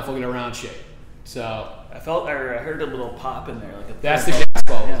 oddly enough we'll get a round shape. So I heard a little pop in there. That's the gas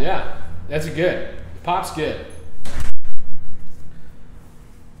bubbles, yeah. That's good. Pop's good.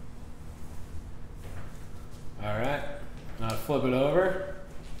 All right, now flip it over,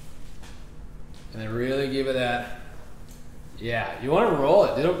 and then really give it that. Yeah, you want to roll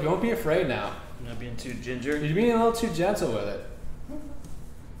it. Don't be afraid now. I'm not being too ginger. You're being a little too gentle with it.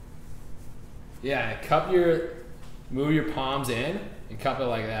 Yeah, and move your palms in and cup it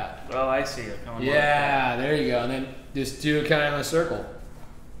like that. Oh, I see. Yeah, there you go. And then just do it kind of in a circle.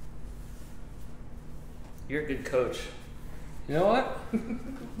 You're a good coach. You know what?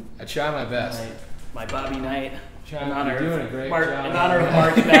 I try my best. My Bobby Knight. You're doing a great job. In honor of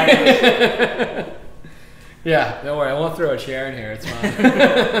March Madness. Yeah, don't worry. I won't throw a chair in here. It's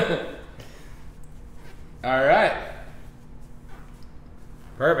fine. All right.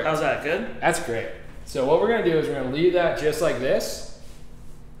 Perfect. How's that? Good? That's great. So what we're going to do is we're going to leave that just like this.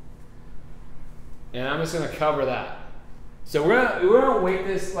 And I'm just going to cover that. So we're going to wait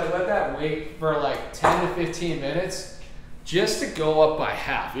this, let that wait for like 10 to 15 minutes just to go up by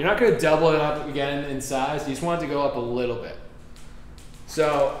half. You're not going to double it up again in size. You just want it to go up a little bit.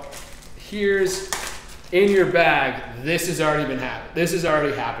 So here's in your bag, this has already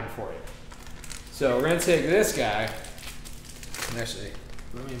happened for you. So we're going to take this guy. Actually,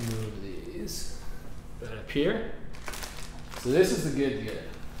 let me move these right up here. So this is the good.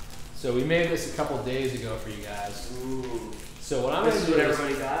 So we made this a couple days ago for you guys. Ooh. So what I'm going to do This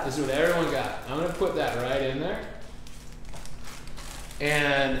is what everyone got? I'm going to put that right in there.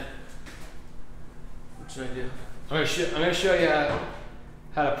 And what should I do? I'm going to show you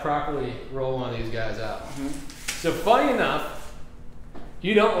how to properly roll one of these guys out. Mm-hmm. So funny enough,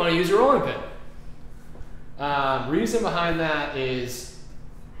 you don't want to use a rolling pin. Reason behind that is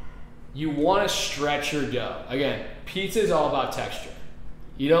you want to stretch your dough. Again, pizza is all about texture.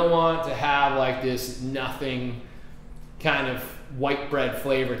 You don't want to have like this nothing kind of white bread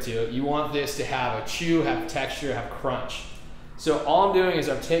flavor to it. You want this to have a chew, have texture, have crunch. So all I'm doing is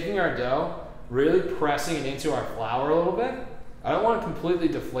I'm taking our dough, really pressing it into our flour a little bit. I don't want to completely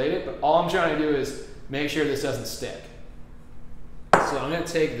deflate it, but all I'm trying to do is make sure this doesn't stick. So I'm going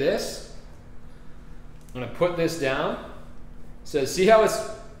to take this, I'm going to put this down. So see how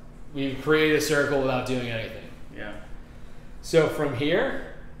we've created a circle without doing anything. Yeah. So from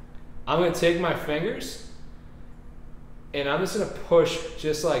here, I'm going to take my fingers and I'm just going to push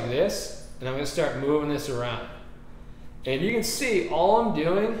just like this, and I'm going to start moving this around. And you can see all I'm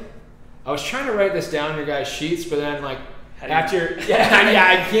doing, I was trying to write this down in your guys' sheets, but then like I can't.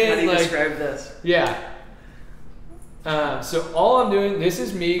 How do you describe this? Yeah. So all I'm doing, this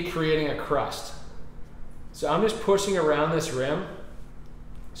is me creating a crust. So I'm just pushing around this rim,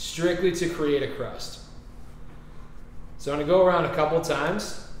 strictly to create a crust. So I'm going to go around a couple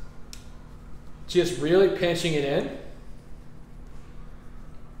times, just really pinching it in.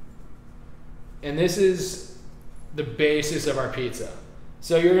 And this is the basis of our pizza.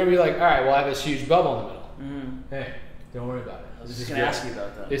 So you're going to be like, all right, well, I have this huge bubble in the middle. Hey, don't worry about it. I was just going to ask you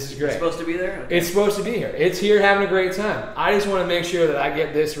about that. This is great. It's supposed to be there? Okay. It's supposed to be here. It's here having a great time. I just want to make sure that I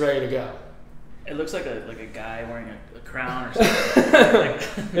get this ready to go. It looks like a guy wearing a crown or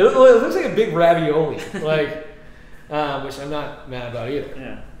something. It looks like a big ravioli, which I'm not mad about either.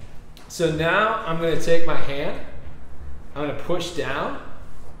 Yeah. So now I'm going to take my hand, I'm going to push down,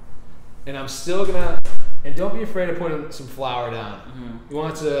 and I'm still going to, and don't be afraid of putting some flour down. You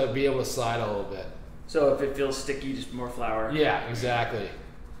want it to be able to slide a little bit. So if it feels sticky, just more flour. Yeah, exactly.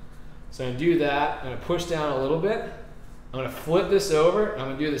 So I'm going to do that. I'm going to push down a little bit. I'm going to flip this over. I'm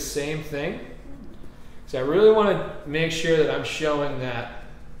going to do the same thing. So I really want to make sure that I'm showing that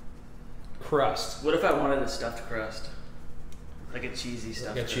crust. What if I wanted a stuffed crust? Like a cheesy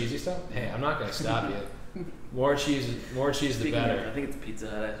stuffed crust? Cheesy stuff? Hey, I'm not going to stop you. More cheese the better. I think it's Pizza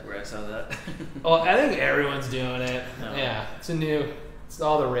Hut where I saw that. Oh, I think everyone's doing it. No. Yeah, it's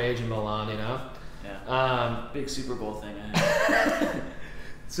all the rage in Milan, you know? Yeah. Big Super Bowl thing I had.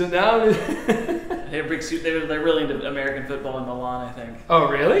 So now they're really into American football in Milan, I think. Oh,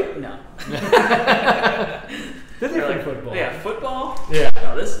 really? No. They're like football. Yeah, football? Yeah.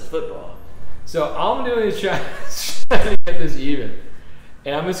 No, this is football. So all I'm doing is trying to get this even.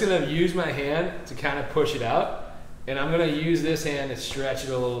 And I'm just going to use my hand to kind of push it out. And I'm going to use this hand to stretch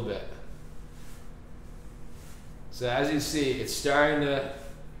it a little bit. So as you see, it's starting to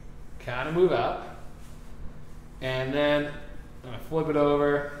kind of move up. And then I'm going to flip it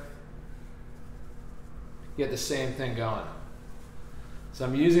over. Get the same thing going. So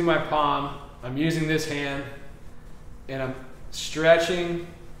I'm using my palm. I'm using this hand. And I'm stretching,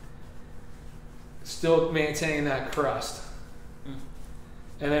 still maintaining that crust.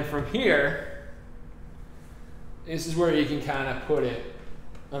 And then from here, this is where you can kind of put it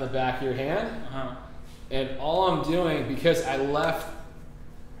on the back of your hand. And all I'm doing, because I left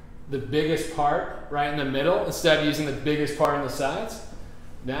the biggest part right in the middle instead of using the biggest part on the sides,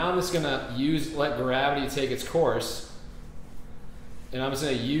 now I'm just gonna let gravity take its course. And I'm just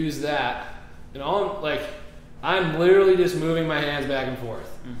gonna use that. And I'm literally just moving my hands back and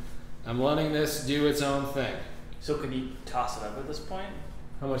forth. I'm letting this do its own thing. So can you toss it up at this point?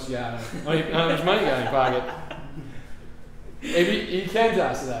 How much you got? How much money you got in your pocket? Maybe you can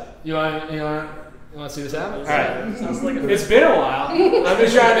toss it up. You want to see this happen? All right. Sounds like it's been a while. I'm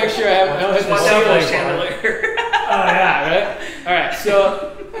just trying to make sure I don't hit the ceiling. Oh yeah, right. All right.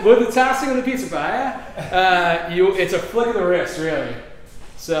 So with the tossing of the pizza pie, it's a flick of the wrist, really.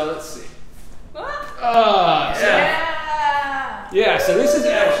 So let's see. Oh, yeah. So this is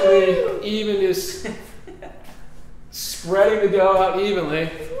actually even just spreading the dough out evenly.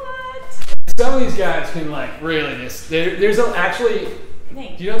 What? Some of these guys can really just. There's actually.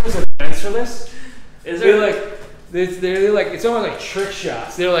 Thanks. Do you know there's events for this? Is there? They're like it's almost like trick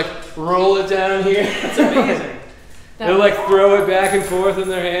shots. They're roll it down here. That's amazing. They'll throw it back and forth in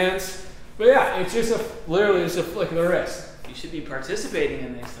their hands. But yeah, it's just literally just a flick of the wrist. You should be participating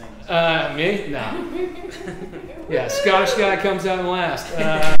in these things. Me? No. Yeah, Scottish guy comes out last.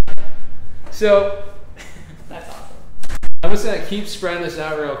 So that's awesome. I'm just gonna keep spreading this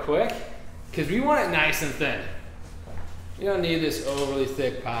out real quick because we want it nice and thin. You don't need this overly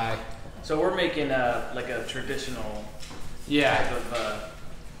thick pie. So we're making a traditional type of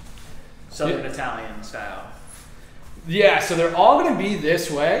Southern Italian style. Yeah, so they're all gonna be this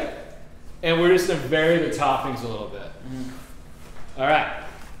way, and we're just gonna vary the toppings a little bit. All right.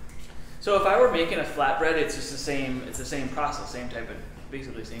 So if I were making a flatbread, it's just the same. It's the same process,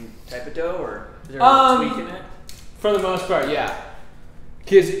 basically same type of dough, or is there a tweak in it? For the most part, yeah.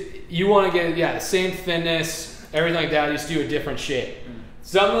 Because you want to get the same thinness, everything like that. You just do a different shape.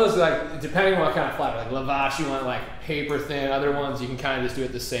 Some of those, depending on what kind of flatbread, like lavash, you want paper thin. Other ones, you can kind of just do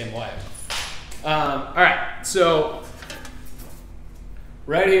it the same way. All right. So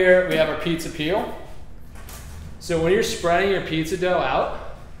right here we have our pizza peel. So when you're spreading your pizza dough out,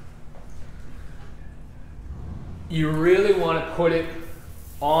 you really want to put it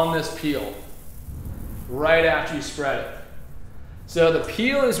on this peel right after you spread it. So the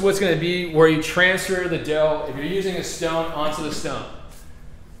peel is what's going to be where you transfer the dough, if you're using a stone, onto the stone.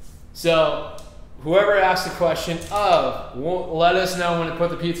 So whoever asked the question of, let us know when to put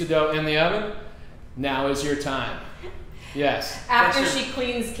the pizza dough in the oven, now is your time. Yes. After she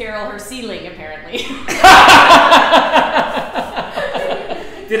cleans Carol her ceiling, apparently.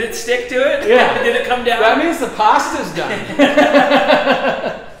 Did it stick to it? Yeah. Did it come down? That means the pasta's done.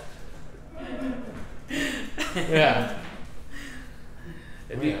 Yeah.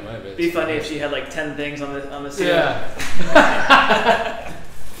 It'd be funny if she had like 10 things on the ceiling. Yeah.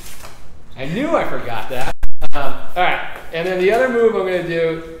 I knew I forgot that. All right, and then the other move I'm going to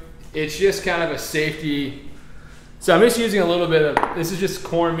do, it's just kind of a safety. So I'm just using a little bit of, this is just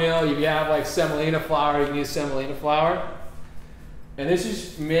cornmeal. If you have like semolina flour, you can use semolina flour. And this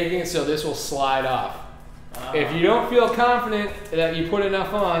is making it so this will slide off. If you don't feel confident that you put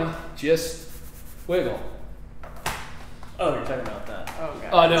enough on, just wiggle. Oh, you're talking about that. Oh,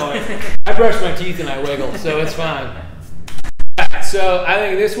 God. Oh, no, I brush my teeth and I wiggle, so it's fine. So I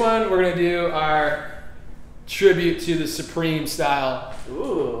think this one, we're going to do our tribute to the Supreme style.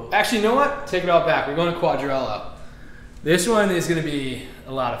 Ooh. Actually, you know what? Take it all back. We're going to Quadrello. This one is going to be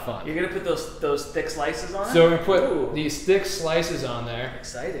a lot of fun. You're going to put those thick slices on it? So we're going to put these thick slices on there.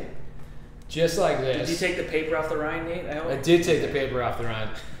 Exciting. Just like this. Did you take the paper off the rind, Nate? I did take the paper off the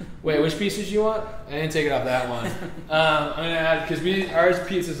rind. Wait, which pieces do you want? I didn't take it off that one. I'm going to add, because ours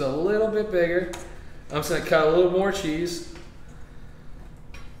pizza's a little bit bigger. I'm just going to cut a little more cheese.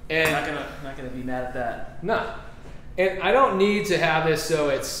 And I'm not gonna be mad at that. No. And I don't need to have this so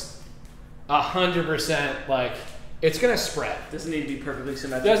it's 100% like, it's going to spread. Doesn't need to be perfectly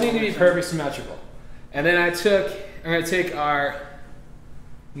symmetrical. Doesn't need to be perfectly symmetrical. And then I'm going to take our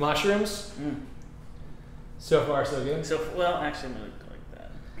mushrooms. So far, so good. Well, actually, I'm going to go like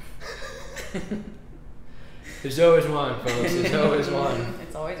that. There's always one, folks. There's always one.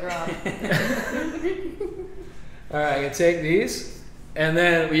 It's always Rob. All right, I'm going to take these. And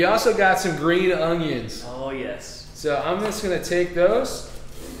then we also got some green onions. Oh, yes. So I'm just going to take those.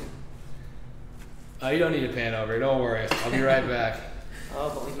 Oh, you don't need a pan over. Don't worry. I'll be right back.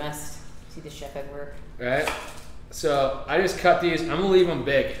 Oh, but we messed. See the chef at work. All right. So I just cut these. I'm going to leave them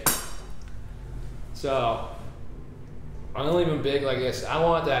big. So I'm going to leave them big like this. I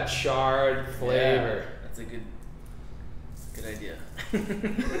want that charred flavor. Yeah, that's a good idea.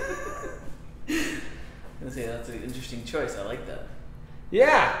 That's an interesting choice. I like that.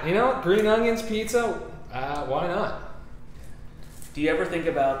 Yeah, you know, green onions pizza, why not? Do you ever think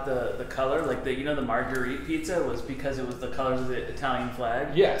about the color? Like the marguerite pizza was because it was the colors of the Italian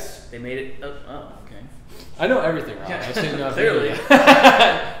flag? Yes. They made it, oh, okay. I know everything, Rob. I just didn't know. Clearly.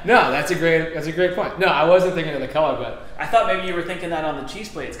 No, that's a great point. No, I wasn't thinking of the color, but I thought maybe you were thinking that on the cheese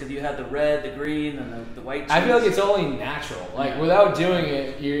plates because you had the red, the green, and the white cheese. I feel like it's only natural. Like without doing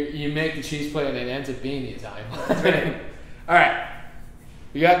it, you make the cheese plate and it ends up being the Italian plate. All right.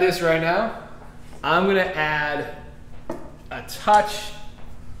 We got this right now. I'm going to add a touch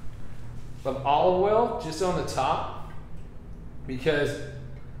of olive oil just on the top because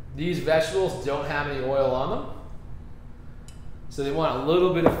these vegetables don't have any oil on them. So they want a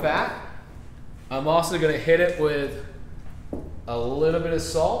little bit of fat. I'm also going to hit it with a little bit of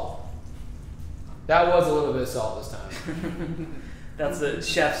salt. That was a little bit of salt this time. That's the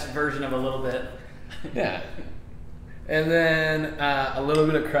chef's version of a little bit. Yeah. And then a little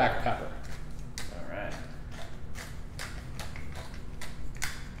bit of cracked pepper. All right.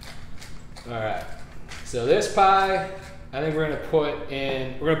 All right. So this pie, I think we're gonna put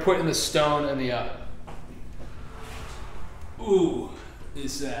in the stone in the oven. Ooh,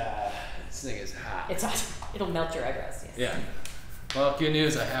 this thing is hot. It's hot. It'll melt your eyebrows. Yes. Yeah. Well, good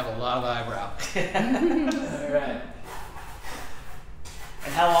news. I have a lot of eyebrow. All right.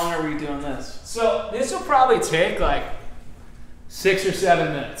 And how long are we doing this? So this will probably take like 6 or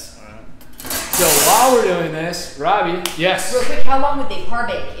 7 minutes. All right. So while we're doing this, Robbie, yes. Real quick, how long would they par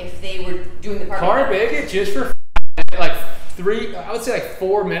bake if they were doing the Par bake it just for like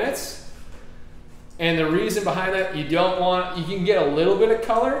 4 minutes. And the reason behind that, you can get a little bit of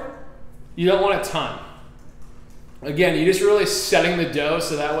color. You don't want a ton. Again, you're just really setting the dough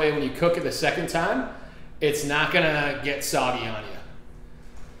so that way when you cook it the second time, it's not gonna get soggy on you.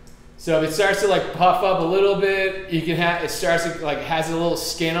 So if it starts to like puff up a little bit, it starts to like has a little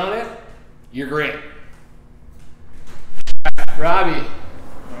skin on it, you're great. Robbie,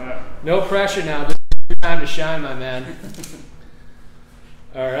 no pressure now. This is your time to shine, my man.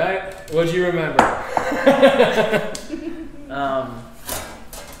 All right, what'd you remember?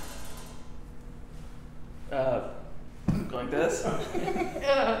 Go like this.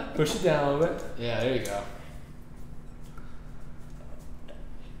 Push it down a little bit. Yeah, there you go.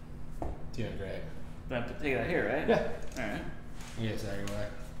 Doing great. I have to take that here, right? Yeah. All right. Yes, everywhere.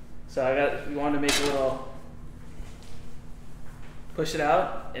 So we wanted to make a little, push it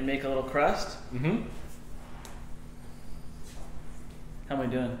out and make a little crust. Mm-hmm. How am I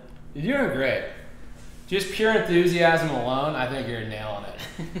doing? You're doing great. just pure enthusiasm alone, I think you're nailing it.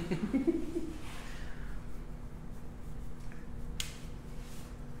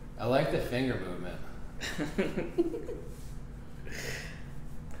 I like the finger movement. I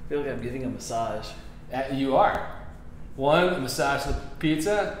feel like I'm giving a massage. You are. 1, massage the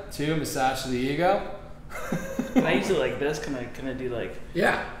pizza. 2, massage the ego. Can I use it like this? Can I do like?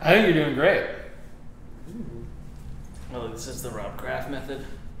 Yeah, I think you're doing great. Ooh. Well, this is the Rob Kraft method.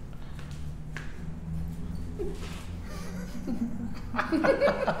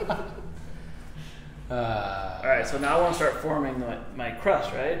 All right, so now I want to start forming my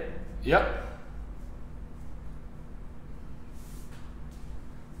crust, right? Yep.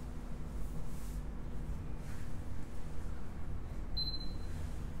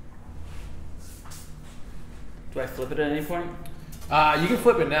 Do I flip it at any point? You can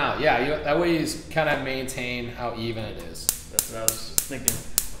flip it now. Yeah, that way you kind of maintain how even it is. That's what I was thinking.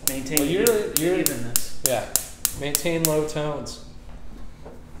 Maintain evenness. Yeah. Maintain low tones.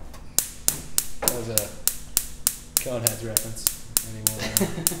 That was a Coneheads reference. Anyone?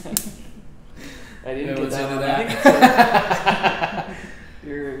 I didn't get that into one. that.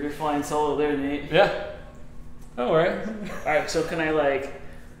 You're flying solo there, Nate. Yeah. Don't worry. All right, so can I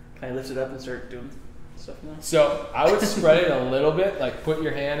lift it up and start doing stuff now? So I would spread it a little bit, like put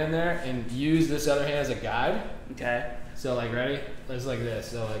your hand in there and use this other hand as a guide. Okay. So like ready? Just like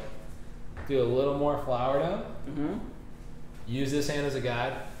this. So like do a little more flour down. Mm-hmm. Use this hand as a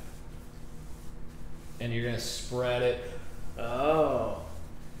guide. And you're gonna spread it. Oh.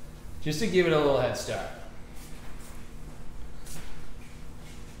 Just to give it a little head start.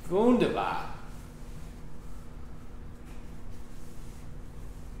 Wunderbar.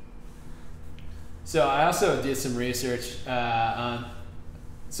 So I also did some research on.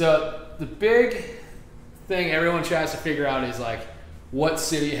 So the big thing everyone tries to figure out is like, what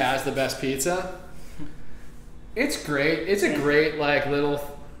city has the best pizza? It's great. It's a great like little,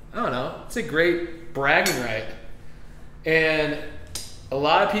 I don't know. It's a great bragging right. And a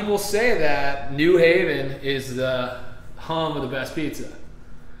lot of people say that New Haven is the home of the best pizza.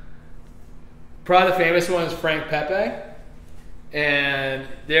 Probably the famous one is Frank Pepe. And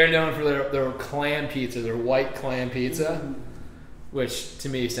they're known for their clam pizza, their white clam pizza, which to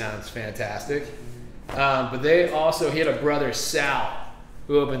me sounds fantastic. But they also, he had a brother, Sal,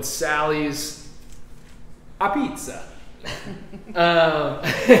 who opened Sally's A Pizza.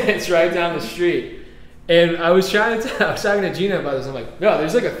 It's right down the street. And I was talking to Gina about this. I'm like, no,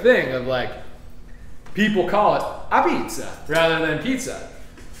 there's like a thing of like, people call it a pizza rather than pizza.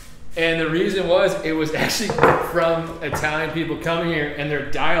 And the reason was, it was actually from Italian people coming here, and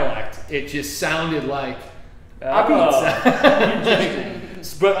their dialect, it just sounded like a pizza.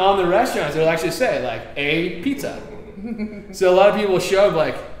 But on the restaurants, they'll actually say like a pizza. So a lot of people show up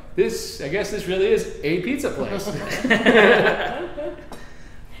like, this, I guess this really is a pizza place. I've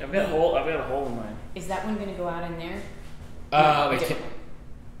got a hole in mine. Is that one going to go out in there?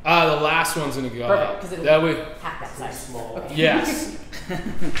 The last one's gonna go Perfect, out. because it'll That way, half that size. Small. Okay. yes.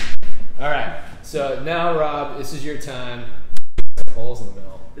 All right. So now, Rob, this is your time. Holes in the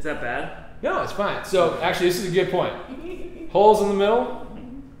middle. Is that bad? No, it's fine. So actually, this is a good point. Holes in the middle.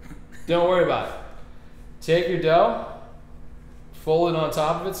 Don't worry about it. Take your dough, fold it on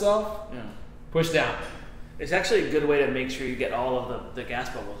top of itself. Yeah. Push down. It's actually a good way to make sure you get all of the gas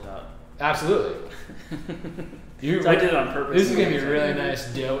bubbles out. Absolutely. So I did it on purpose. This is gonna be a really nice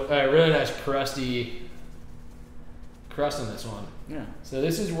dough, really nice crusty crust on this one. Yeah. So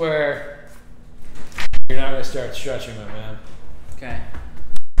this is where you're not gonna start stretching, my man. Okay.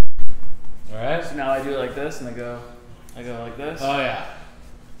 All right. So now I do it like this, and I go like this. Oh yeah.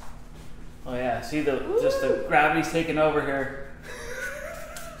 Oh yeah. See just the gravity's taking over here.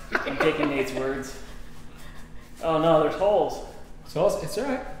 I'm taking Nate's words. Oh no, there's holes. So it's all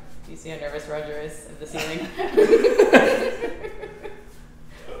right. Do you see how nervous Roger is of the ceiling?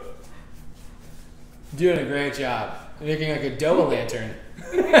 Doing a great job. Making like a dough lantern.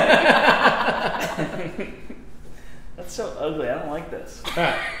 That's so ugly. I don't like this. All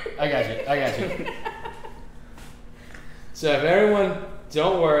right, I got you. So if everyone,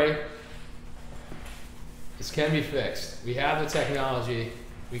 don't worry, this can be fixed. We have the technology.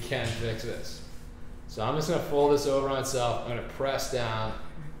 We can fix this. So I'm just gonna fold this over on itself. I'm gonna press down,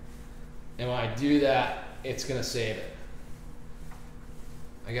 and when I do that, it's gonna save it.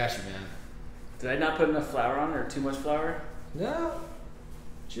 I got you, man. Did I not put enough flour on, or too much flour? No,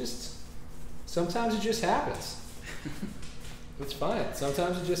 just sometimes it just happens. It's fine.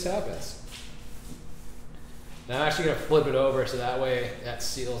 Sometimes it just happens. Now I'm actually gonna flip it over so that way that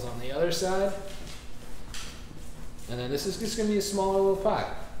seals on the other side. And then this is just gonna be a smaller little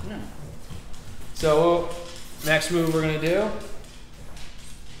pie. Yeah. So next move we're gonna do.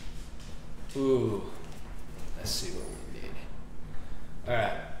 Ooh, let's see what we need. All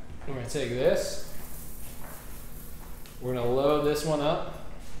right, we're gonna take this. We're gonna load this one up.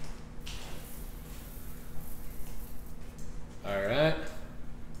 All right.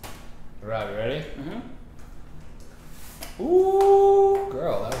 Robbie, ready? Mm-hmm. Ooh,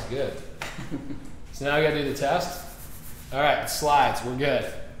 girl, that was good. So now I gotta do the test. All right, slides, we're good.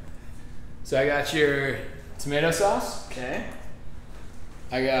 So I got your tomato sauce. Okay.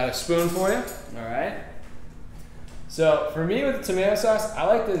 I got a spoon for you. All right. So for me with the tomato sauce, I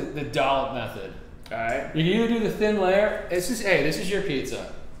like the dollop method. All right. You can either do the thin layer. It's just, hey, this is your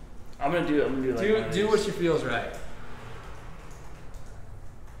pizza. I'm gonna do like do what you feels right.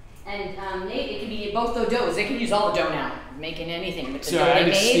 And Nate, it can be both the doughs. They can use all the dough now, making anything with the So dough I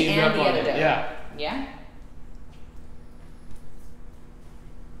they just made steamed and up the on other it. dough. Yeah. Yeah.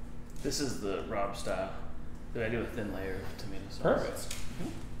 This is the Rob style. Did I do a thin layer of tomato sauce? Perfect.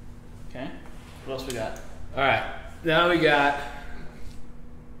 Mm-hmm. Okay. What else we got? All right. Now we got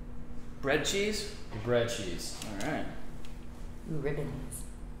Bread cheese. bread cheese. All right. Ooh, ribbons.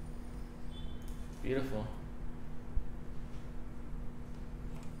 Beautiful.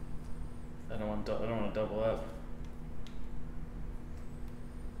 I don't want to double up.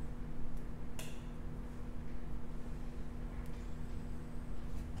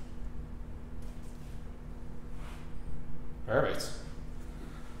 Perfect.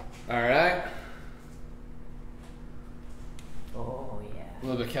 All right. Oh yeah. A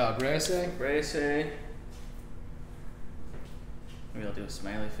little bit of calabrese. Brace. Maybe I'll do a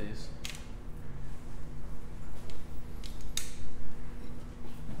smiley face.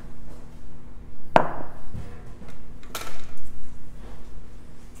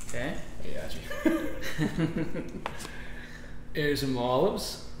 Okay. I got you. Here's some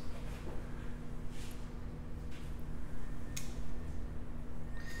olives.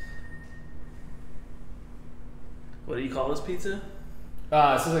 What do you call this pizza?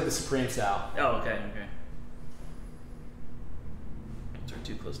 This is like the supreme style. Oh, okay. Those are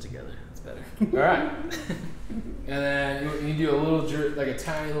too close together. That's better. All right. And then you do a little, like a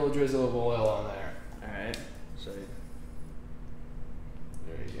tiny little drizzle of oil on there. All right. So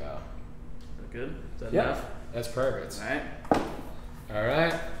There you go. is that good? Is that Yeah, enough? that's perfect. All right. All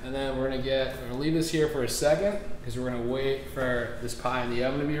right, and then we're gonna leave this here for a second because we're gonna wait for this pie in the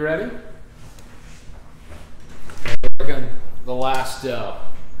oven to be ready. And we're working the last dough.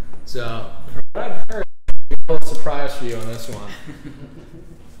 So, from what I've heard, a little surprise for you on this one.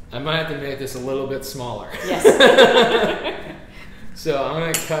 I might have to make this a little bit smaller. Yes. So I'm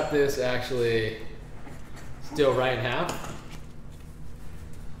gonna cut this actually still right in half,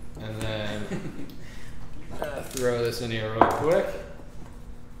 and then throw this in here real quick.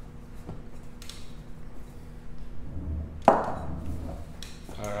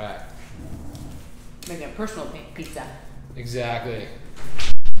 All right. Making a personal pizza. Exactly.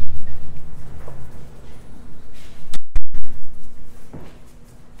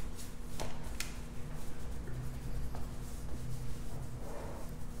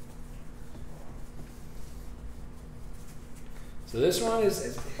 So this one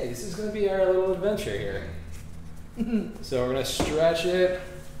is, hey, this is going to be our little adventure here. So we're going to stretch it,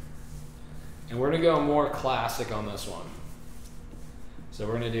 and we're going to go more classic on this one. So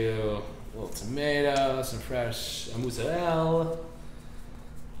we're going to do a little tomato, some fresh mozzarella.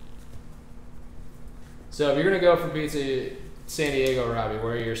 So if you're going to go for pizza, San Diego, Robbie,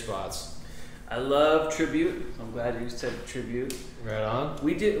 where are your spots? I love Tribute. I'm glad you said Tribute. Right on.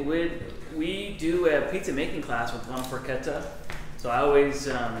 We do a pizza making class with Juan Forchetta, so I always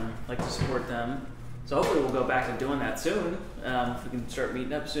like to support them. So hopefully we'll go back to doing that soon. If we can start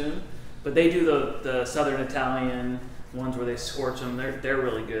meeting up soon. But they do the Southern Italian ones where they scorch them. They're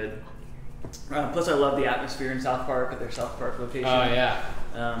really good. Plus I love the atmosphere in South Park at their South Park location. Oh yeah.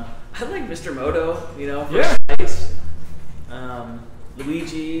 I like Mr. Moto, you know, for Yeah. ice.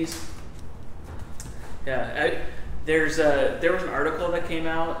 Luigi's. Yeah, there was an article that came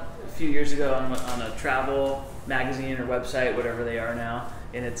out a few years ago on a travel magazine or website, whatever they are now,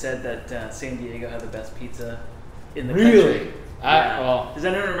 and it said that San Diego had the best pizza in the country. Yeah. Well, Does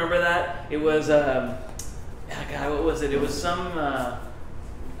anyone remember that? It was, God, what was it? It was some, I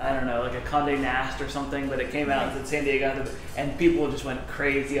don't know, like a Condé Nast or something, but it came out that San Diego had and people just went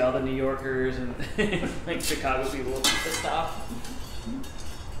crazy, all the New Yorkers and like Chicago people were pissed off.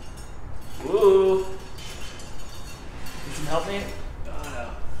 Ooh. Need some help, Nate? Oh, no.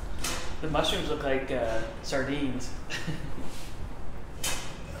 The mushrooms look like sardines.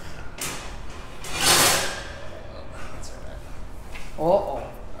 that's all right. Oh.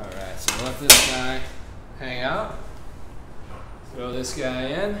 All right, so let this guy this guy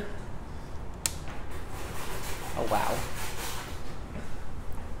in. Oh wow.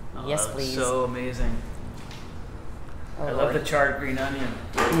 Oh, Yes, please. So amazing. Oh, I Lord. love the charred green onion.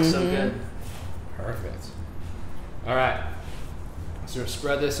 It's so good. Perfect. All right. So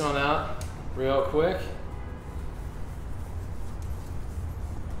spread this one out real quick.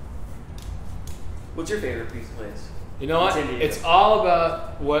 What's your favorite pizza place? You know what? It's all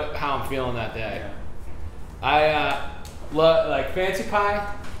about how I'm feeling that day. Yeah. I love like fancy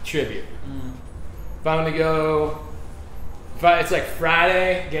pie tribute. If I'm gonna go, it's like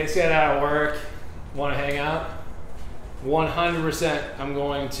Friday, get out of work, want to hang out. 100%, I'm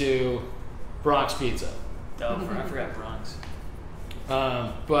going to Bronx Pizza. Oh, I forgot Bronx.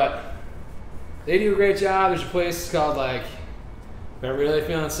 But they do a great job. There's a place called like, if I'm really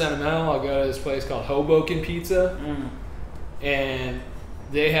feeling sentimental, I'll go to this place called Hoboken Pizza. And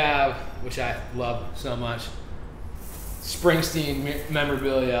they have, which I love so much, Springsteen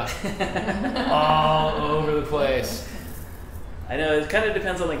memorabilia all over the place. I know, it kind of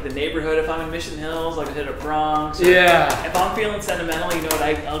depends on like the neighborhood. If I'm in Mission Hills, like I hit a Bronx. Yeah. If I'm feeling sentimental, you know what,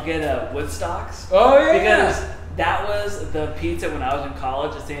 I'll get a Woodstocks. Oh yeah. Because that was the pizza when I was in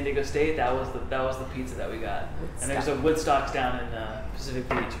college at San Diego State. That was the pizza that we got. And there's a Woodstocks down in Pacific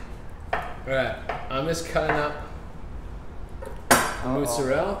Beach. All right, I'm just cutting up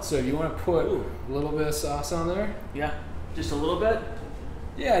mozzarella. So you want to put a little bit of sauce on there? Yeah, just a little bit.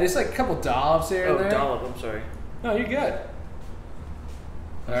 Yeah, just like a couple dollops here and there. Dollop. I'm sorry. No, you're good.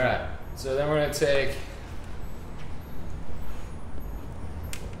 All right, so then we're gonna take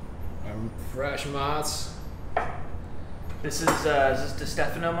our fresh mozz. This is this Di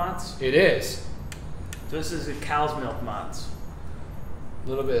Stefano mozz? It is. So this is a cow's milk mozz. A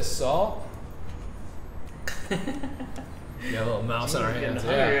little bit of salt. Got a little mouse on our hands.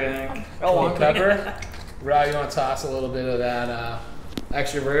 Yeah. Oh, Little pepper. Rob, you want to toss a little bit of that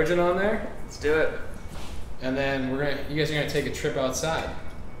extra virgin on there? Let's do it. And then you guys are gonna take a trip outside.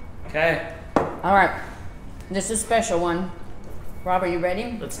 Okay. All right. This is a special one. Rob, are you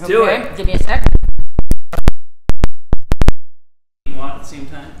ready? Let's do it. Give me a sec. You want at the same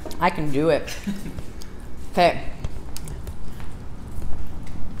time? I can do it. Okay.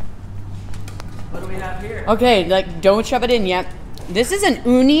 What do we have here? Okay, like don't shove it in yet. This is an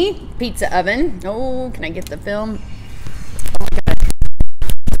Uni pizza oven. Oh, can I get the film? Oh my God.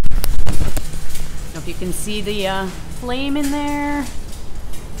 I don't know if you can see the flame in there.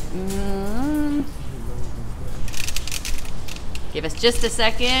 Give us just a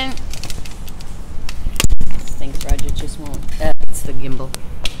second. Thanks, Roger. It just won't. It's the gimbal.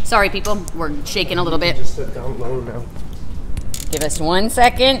 Sorry, people. We're shaking a little bit. Just sit down low now. Give us 1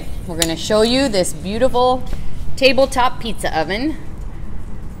 second. We're going to show you this beautiful tabletop pizza oven.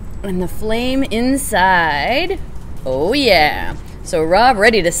 And the flame inside. Oh, yeah. So, Rob,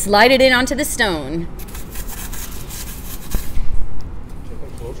 ready to slide it in onto the stone.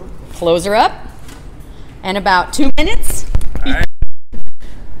 Close her up. And about 2 minutes. All right.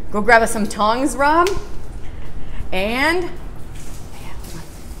 Go grab us some tongs, Rob. And.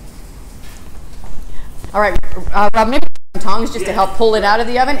 All right, Rob, maybe some tongs just to help pull it out of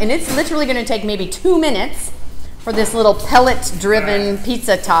the oven. And it's literally going to take maybe 2 minutes for this little pellet-driven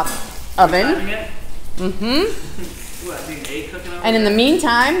pizza top oven. What, the egg cooking over And in the there?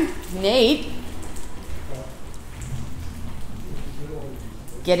 meantime, Nate,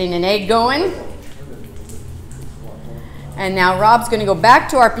 getting an egg going. And now Rob's going to go back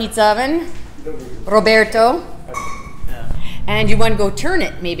to our pizza oven. Roberto. Yeah. And you want to go turn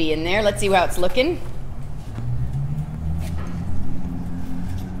it maybe in there. Let's see how it's looking.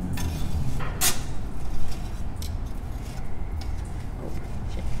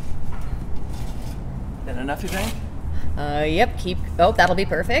 That enough, you think? Yep, oh, that'll be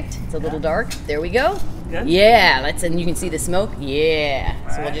perfect. It's a little dark. There we go. Good? Yeah, and you can see the smoke. Yeah. So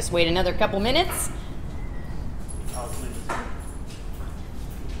we'll Alright. just wait another couple minutes. I'll just leave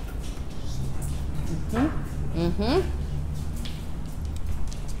this here.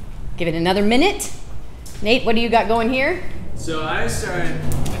 Give it another minute. Nate, what do you got going here? So I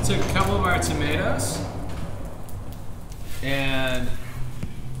took a couple of our tomatoes and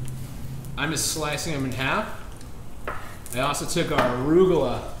I'm just slicing them in half. I also took our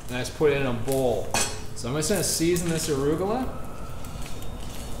arugula and I just put it in a bowl. So I'm just gonna season this arugula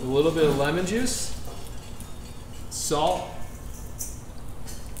with a little bit of lemon juice, salt,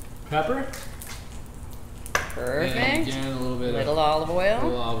 pepper, Perfect. and again a little bit Little of olive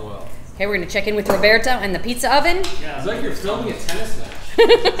oil. olive oil. Okay, we're gonna check in with Roberto and the pizza oven. Yeah. It's like you're filming a tennis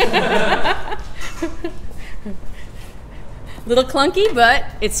match. Little clunky, but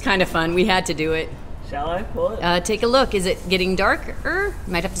it's kind of fun. We had to do it. Shall I pull it? Take a look. Is it getting darker?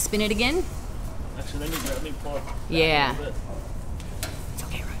 Might have to spin it again. Actually, let me pull it. Yeah. It's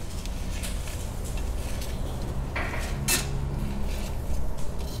okay, right?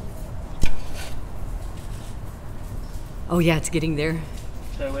 Oh yeah, it's getting there.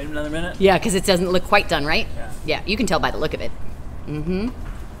 Should I wait another minute? Yeah, because it doesn't look quite done, right? Yeah. Yeah, you can tell by the look of it. Mm-hmm.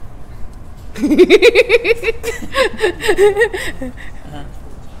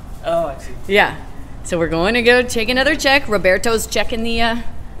 Oh, I see. Yeah. So we're going to go take another check. Roberto's checking the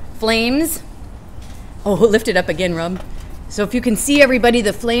flames. Oh, lift it up again, Rob. So if you can see everybody,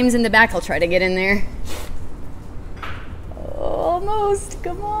 the flames in the back, I'll try to get in there. Almost.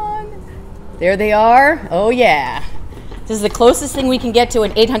 Come on. There they are. Oh, yeah. This is the closest thing we can get to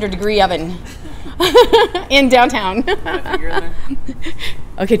an 800-degree oven in downtown.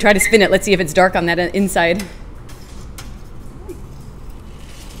 Okay, try to spin it. Let's see if it's dark on that inside.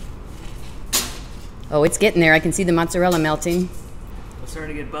 Oh, it's getting there. I can see the mozzarella melting. It's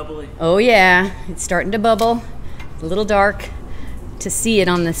starting to get bubbly. Oh yeah, it's starting to bubble. It's a little dark to see it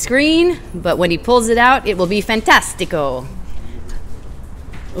on the screen, but when he pulls it out, it will be fantastico.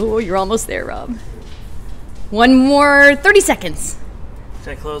 Oh, you're almost there, Rob. One more 30 seconds.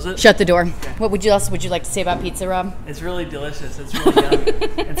 Should I close it? Shut the door. Okay. What else would you like to say about pizza, Rob? It's really delicious. It's really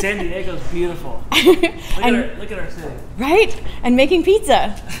yummy. And San Diego's beautiful. Look at our city. Right? And making pizza.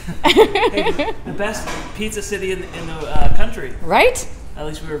 Hey, the best pizza city in the country. Right? At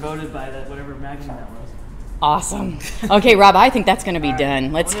least we were voted by that whatever magazine that was. Awesome. Okay, Rob, I think that's going to be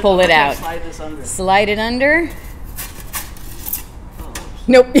done. Let's pull it out. Slide this under. Slide it under. Oh.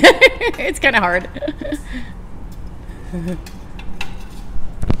 Nope. It's kind of hard.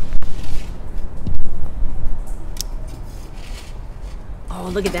 Oh,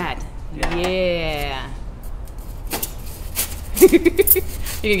 look at that. Yeah. You're going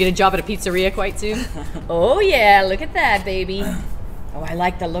to get a job at a pizzeria quite soon? Oh, yeah. Look at that, baby. Oh, I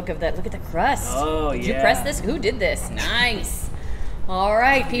like the look of that. Look at the crust. Oh, Did you press this? Who did this? Nice. All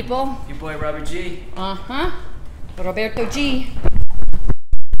right, people. Your boy, Robert G. Uh-huh. Roberto G.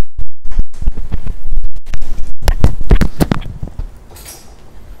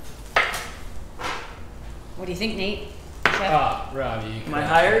 What do you think, Nate? Robbie. Am I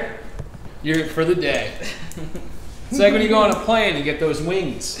hired? You're for the day. It's like when you go on a plane and get those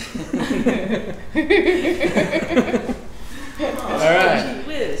wings. All right.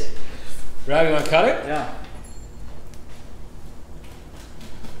 Whiz. Robbie, you want to cut it? Yeah.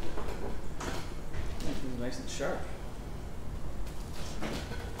 Nice and sharp.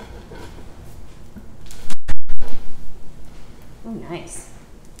 Oh, nice.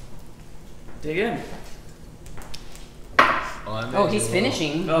 Dig in. Oh, he's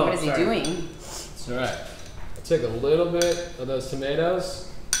finishing. Oh, what is he doing? It's all right. I'll take a little bit of those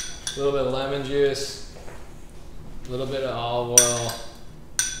tomatoes, a little bit of lemon juice, a little bit of olive oil,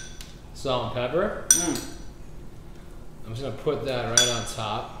 salt and pepper. I'm just gonna put that right on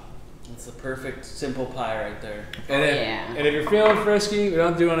top. That's the perfect simple pie right there. And if you're feeling frisky, we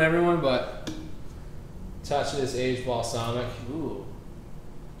don't do it on everyone, but touch this aged balsamic. Ooh.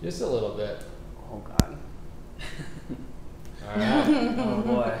 Just a little bit. Oh, God. All right. Oh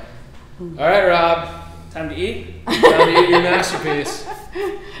boy. All right, Rob. Time to eat? Time to eat your masterpiece.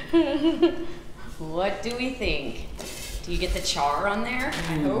 What do we think? Do you get the char on there?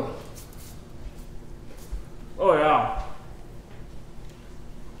 Oh. Oh yeah.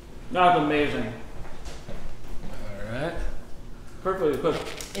 That's amazing. All right. Perfectly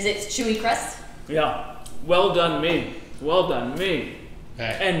cooked. Is it chewy crust? Yeah. Well done me. Well done me.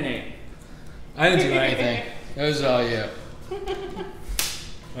 Hey. And Nate. I didn't do anything. It was all you. All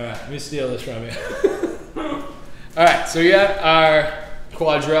right, let me steal this from you. All right, so we got our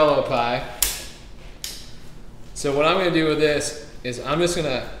quadrello pie. So what I'm gonna do with this is I'm just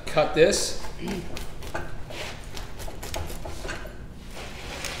gonna cut this. And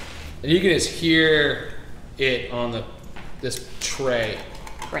you can just hear it on this tray.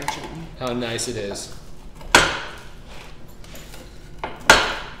 Crunching. How nice it is.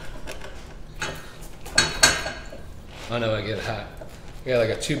 I know I get hot. I got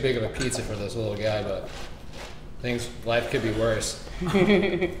like too big of a pizza for this little guy, but life could be worse. All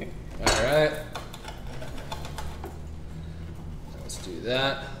right. Let's do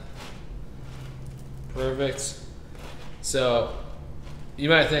that. Perfect. So you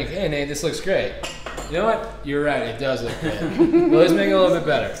might think, hey Nate, this looks great. You know what? You're right, it does look good. But let's make it a little bit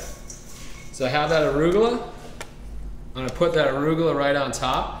better. So I have that arugula. I'm gonna put that arugula right on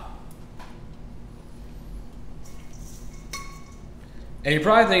top. And you're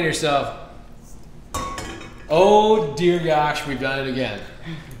probably thinking to yourself, oh dear gosh, we've done it again.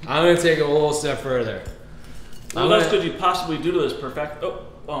 I'm going to take it a little step further. What else could you possibly do to this perfect? Oh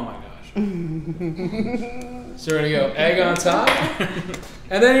my gosh. So we're going to go egg on top.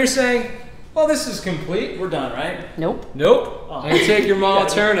 And then you're saying, well, this is complete. We're done, right? Nope. Nope. Oh. I'm going to take your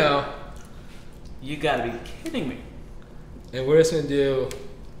Moliterno. You gotta be kidding me. And we're just going to do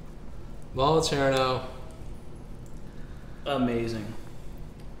Moliterno. Amazing.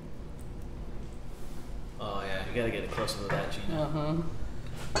 Oh yeah, you gotta get closer to that, Gina. Uh-huh.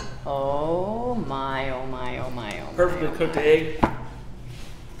 Oh my, oh my, oh my, oh my. Perfectly oh cooked my. egg.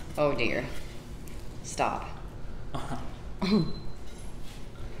 Oh dear. Stop.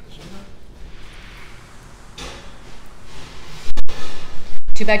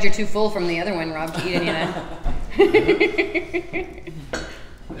 Too bad you're too full from the other one, Rob, to eat any of that.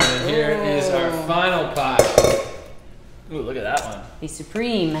 And here is our final pie. Ooh, look at that one. The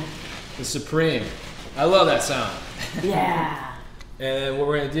Supreme. The Supreme. I love that sound. Yeah. And what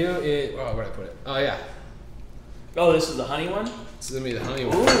we're going to do is... Oh, where did I put it? Oh, yeah. Oh, this is the honey one? This is going to be the honey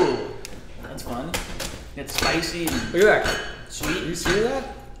one. Ooh, that's fun. It's spicy and Look at that. sweet. You see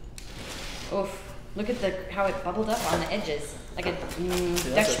that? Oof. Look at how it bubbled up on the edges. Like a Dude,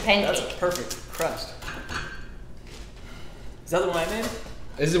 Dutch pancake. That's a perfect crust. Is that the one I made?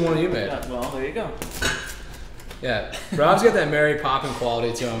 This is the one you made. Yeah, well, there you go. Yeah. Rob's got that Mary Poppins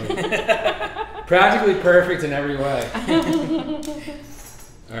quality to him. Practically perfect in every way.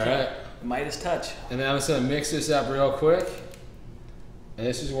 All right. Midas touch. And then I'm just going to mix this up real quick. And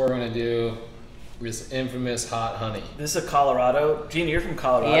this is where we're going to do this infamous hot honey. This is a Colorado. Gina, you're from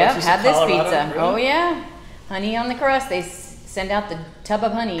Colorado. Yeah, Is had this Colorado? pizza. Really? Oh yeah, honey on the crust. They send out the tub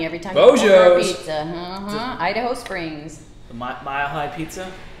of honey every time Bojos. you order a pizza. Idaho Springs. The Mile High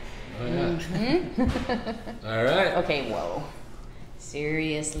Pizza. Oh, yeah. Mm-hmm. All right. Okay, whoa.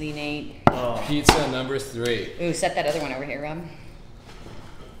 Seriously, Nate. Oh. Pizza number 3. Ooh, set that other one over here, Rob.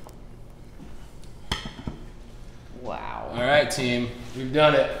 Wow. All right, team. We've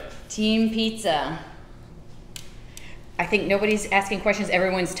done it. Team Pizza. I think nobody's asking questions.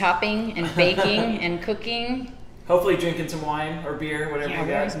 Everyone's topping and baking and cooking. Hopefully drinking some wine or beer, whatever Yeah, you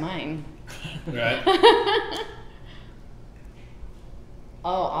where's got. mine? Right.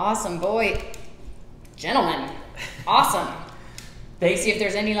 Oh, awesome, boy. Gentlemen, awesome. Thanks. See if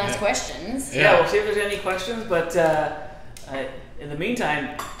there's any last questions. Yeah, we'll see if there's any questions. But in the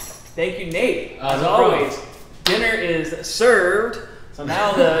meantime, thank you, Nate. As no always, problem. dinner is served. So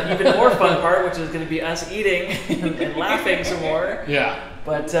now the even more fun part, which is going to be us eating and laughing some more. Yeah.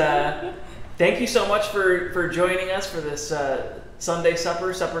 But thank you so much for joining us for this Sunday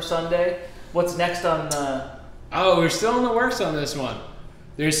Supper Sunday. What's next on the... Oh, we're still in the works on this one.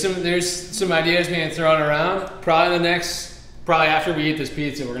 There's some ideas being thrown around. Probably after we eat this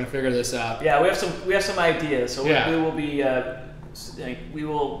pizza, we're gonna figure this out. Yeah, we have some ideas, so Yeah. we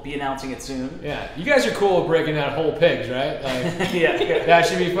will be announcing it soon. Yeah, you guys are cool with breaking out whole pigs, right? Like, Yeah. that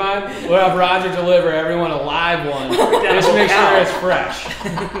should be fun. We'll have Roger deliver everyone a live one. down Just a make cow. sure it's fresh.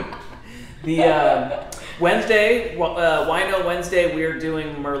 The Wednesday, Wino Wednesday, we're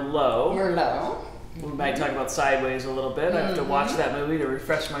doing Merlot. Merlot. We might talk about Sideways a little bit. I have to watch that movie to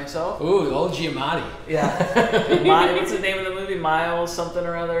refresh myself. Ooh, the old Giamatti. Yeah. What's the name of the movie? Miles something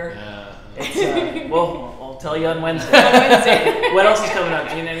or other? Yeah. It's, well, I'll tell you on Wednesday. Wednesday. What else is coming up,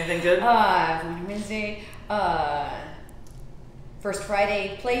 Gene? Anything good? Wednesday. First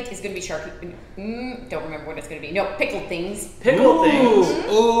Friday plate is going to be charcuterie. Don't remember what it's going to be. No, pickled things. Pickle things.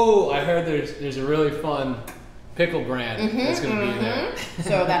 Ooh, I heard there's a really fun pickle brand that's going to be there.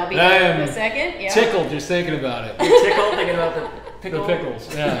 So that'll be I there in am a second. Yeah. tickled just thinking about it. Tickle, thinking about the pickle. The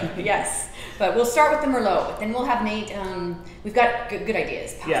pickles, yeah. Yes, but we'll start with the Merlot. But then we'll have Nate. We've got good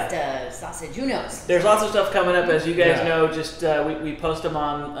ideas. Pasta, Yeah. sausage. Who knows? There's lots of stuff coming up, as you guys Yeah. know. Just we post them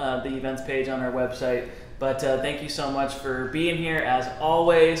on the events page on our website. But thank you so much for being here, as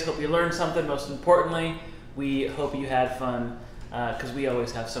always. Hope you learned something. Most importantly, we hope you had fun, because we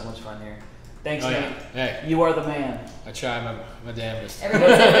always have so much fun here. Thanks, Nate. Yeah. Hey, You are the man. I try my damnedest. Everyone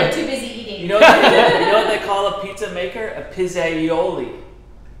said they're too busy eating. You know what they call a pizza maker? A pizzaioli.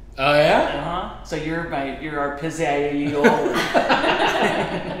 Oh yeah? So you're our pizzaioli.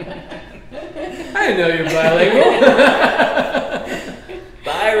 I didn't know you were bilingual.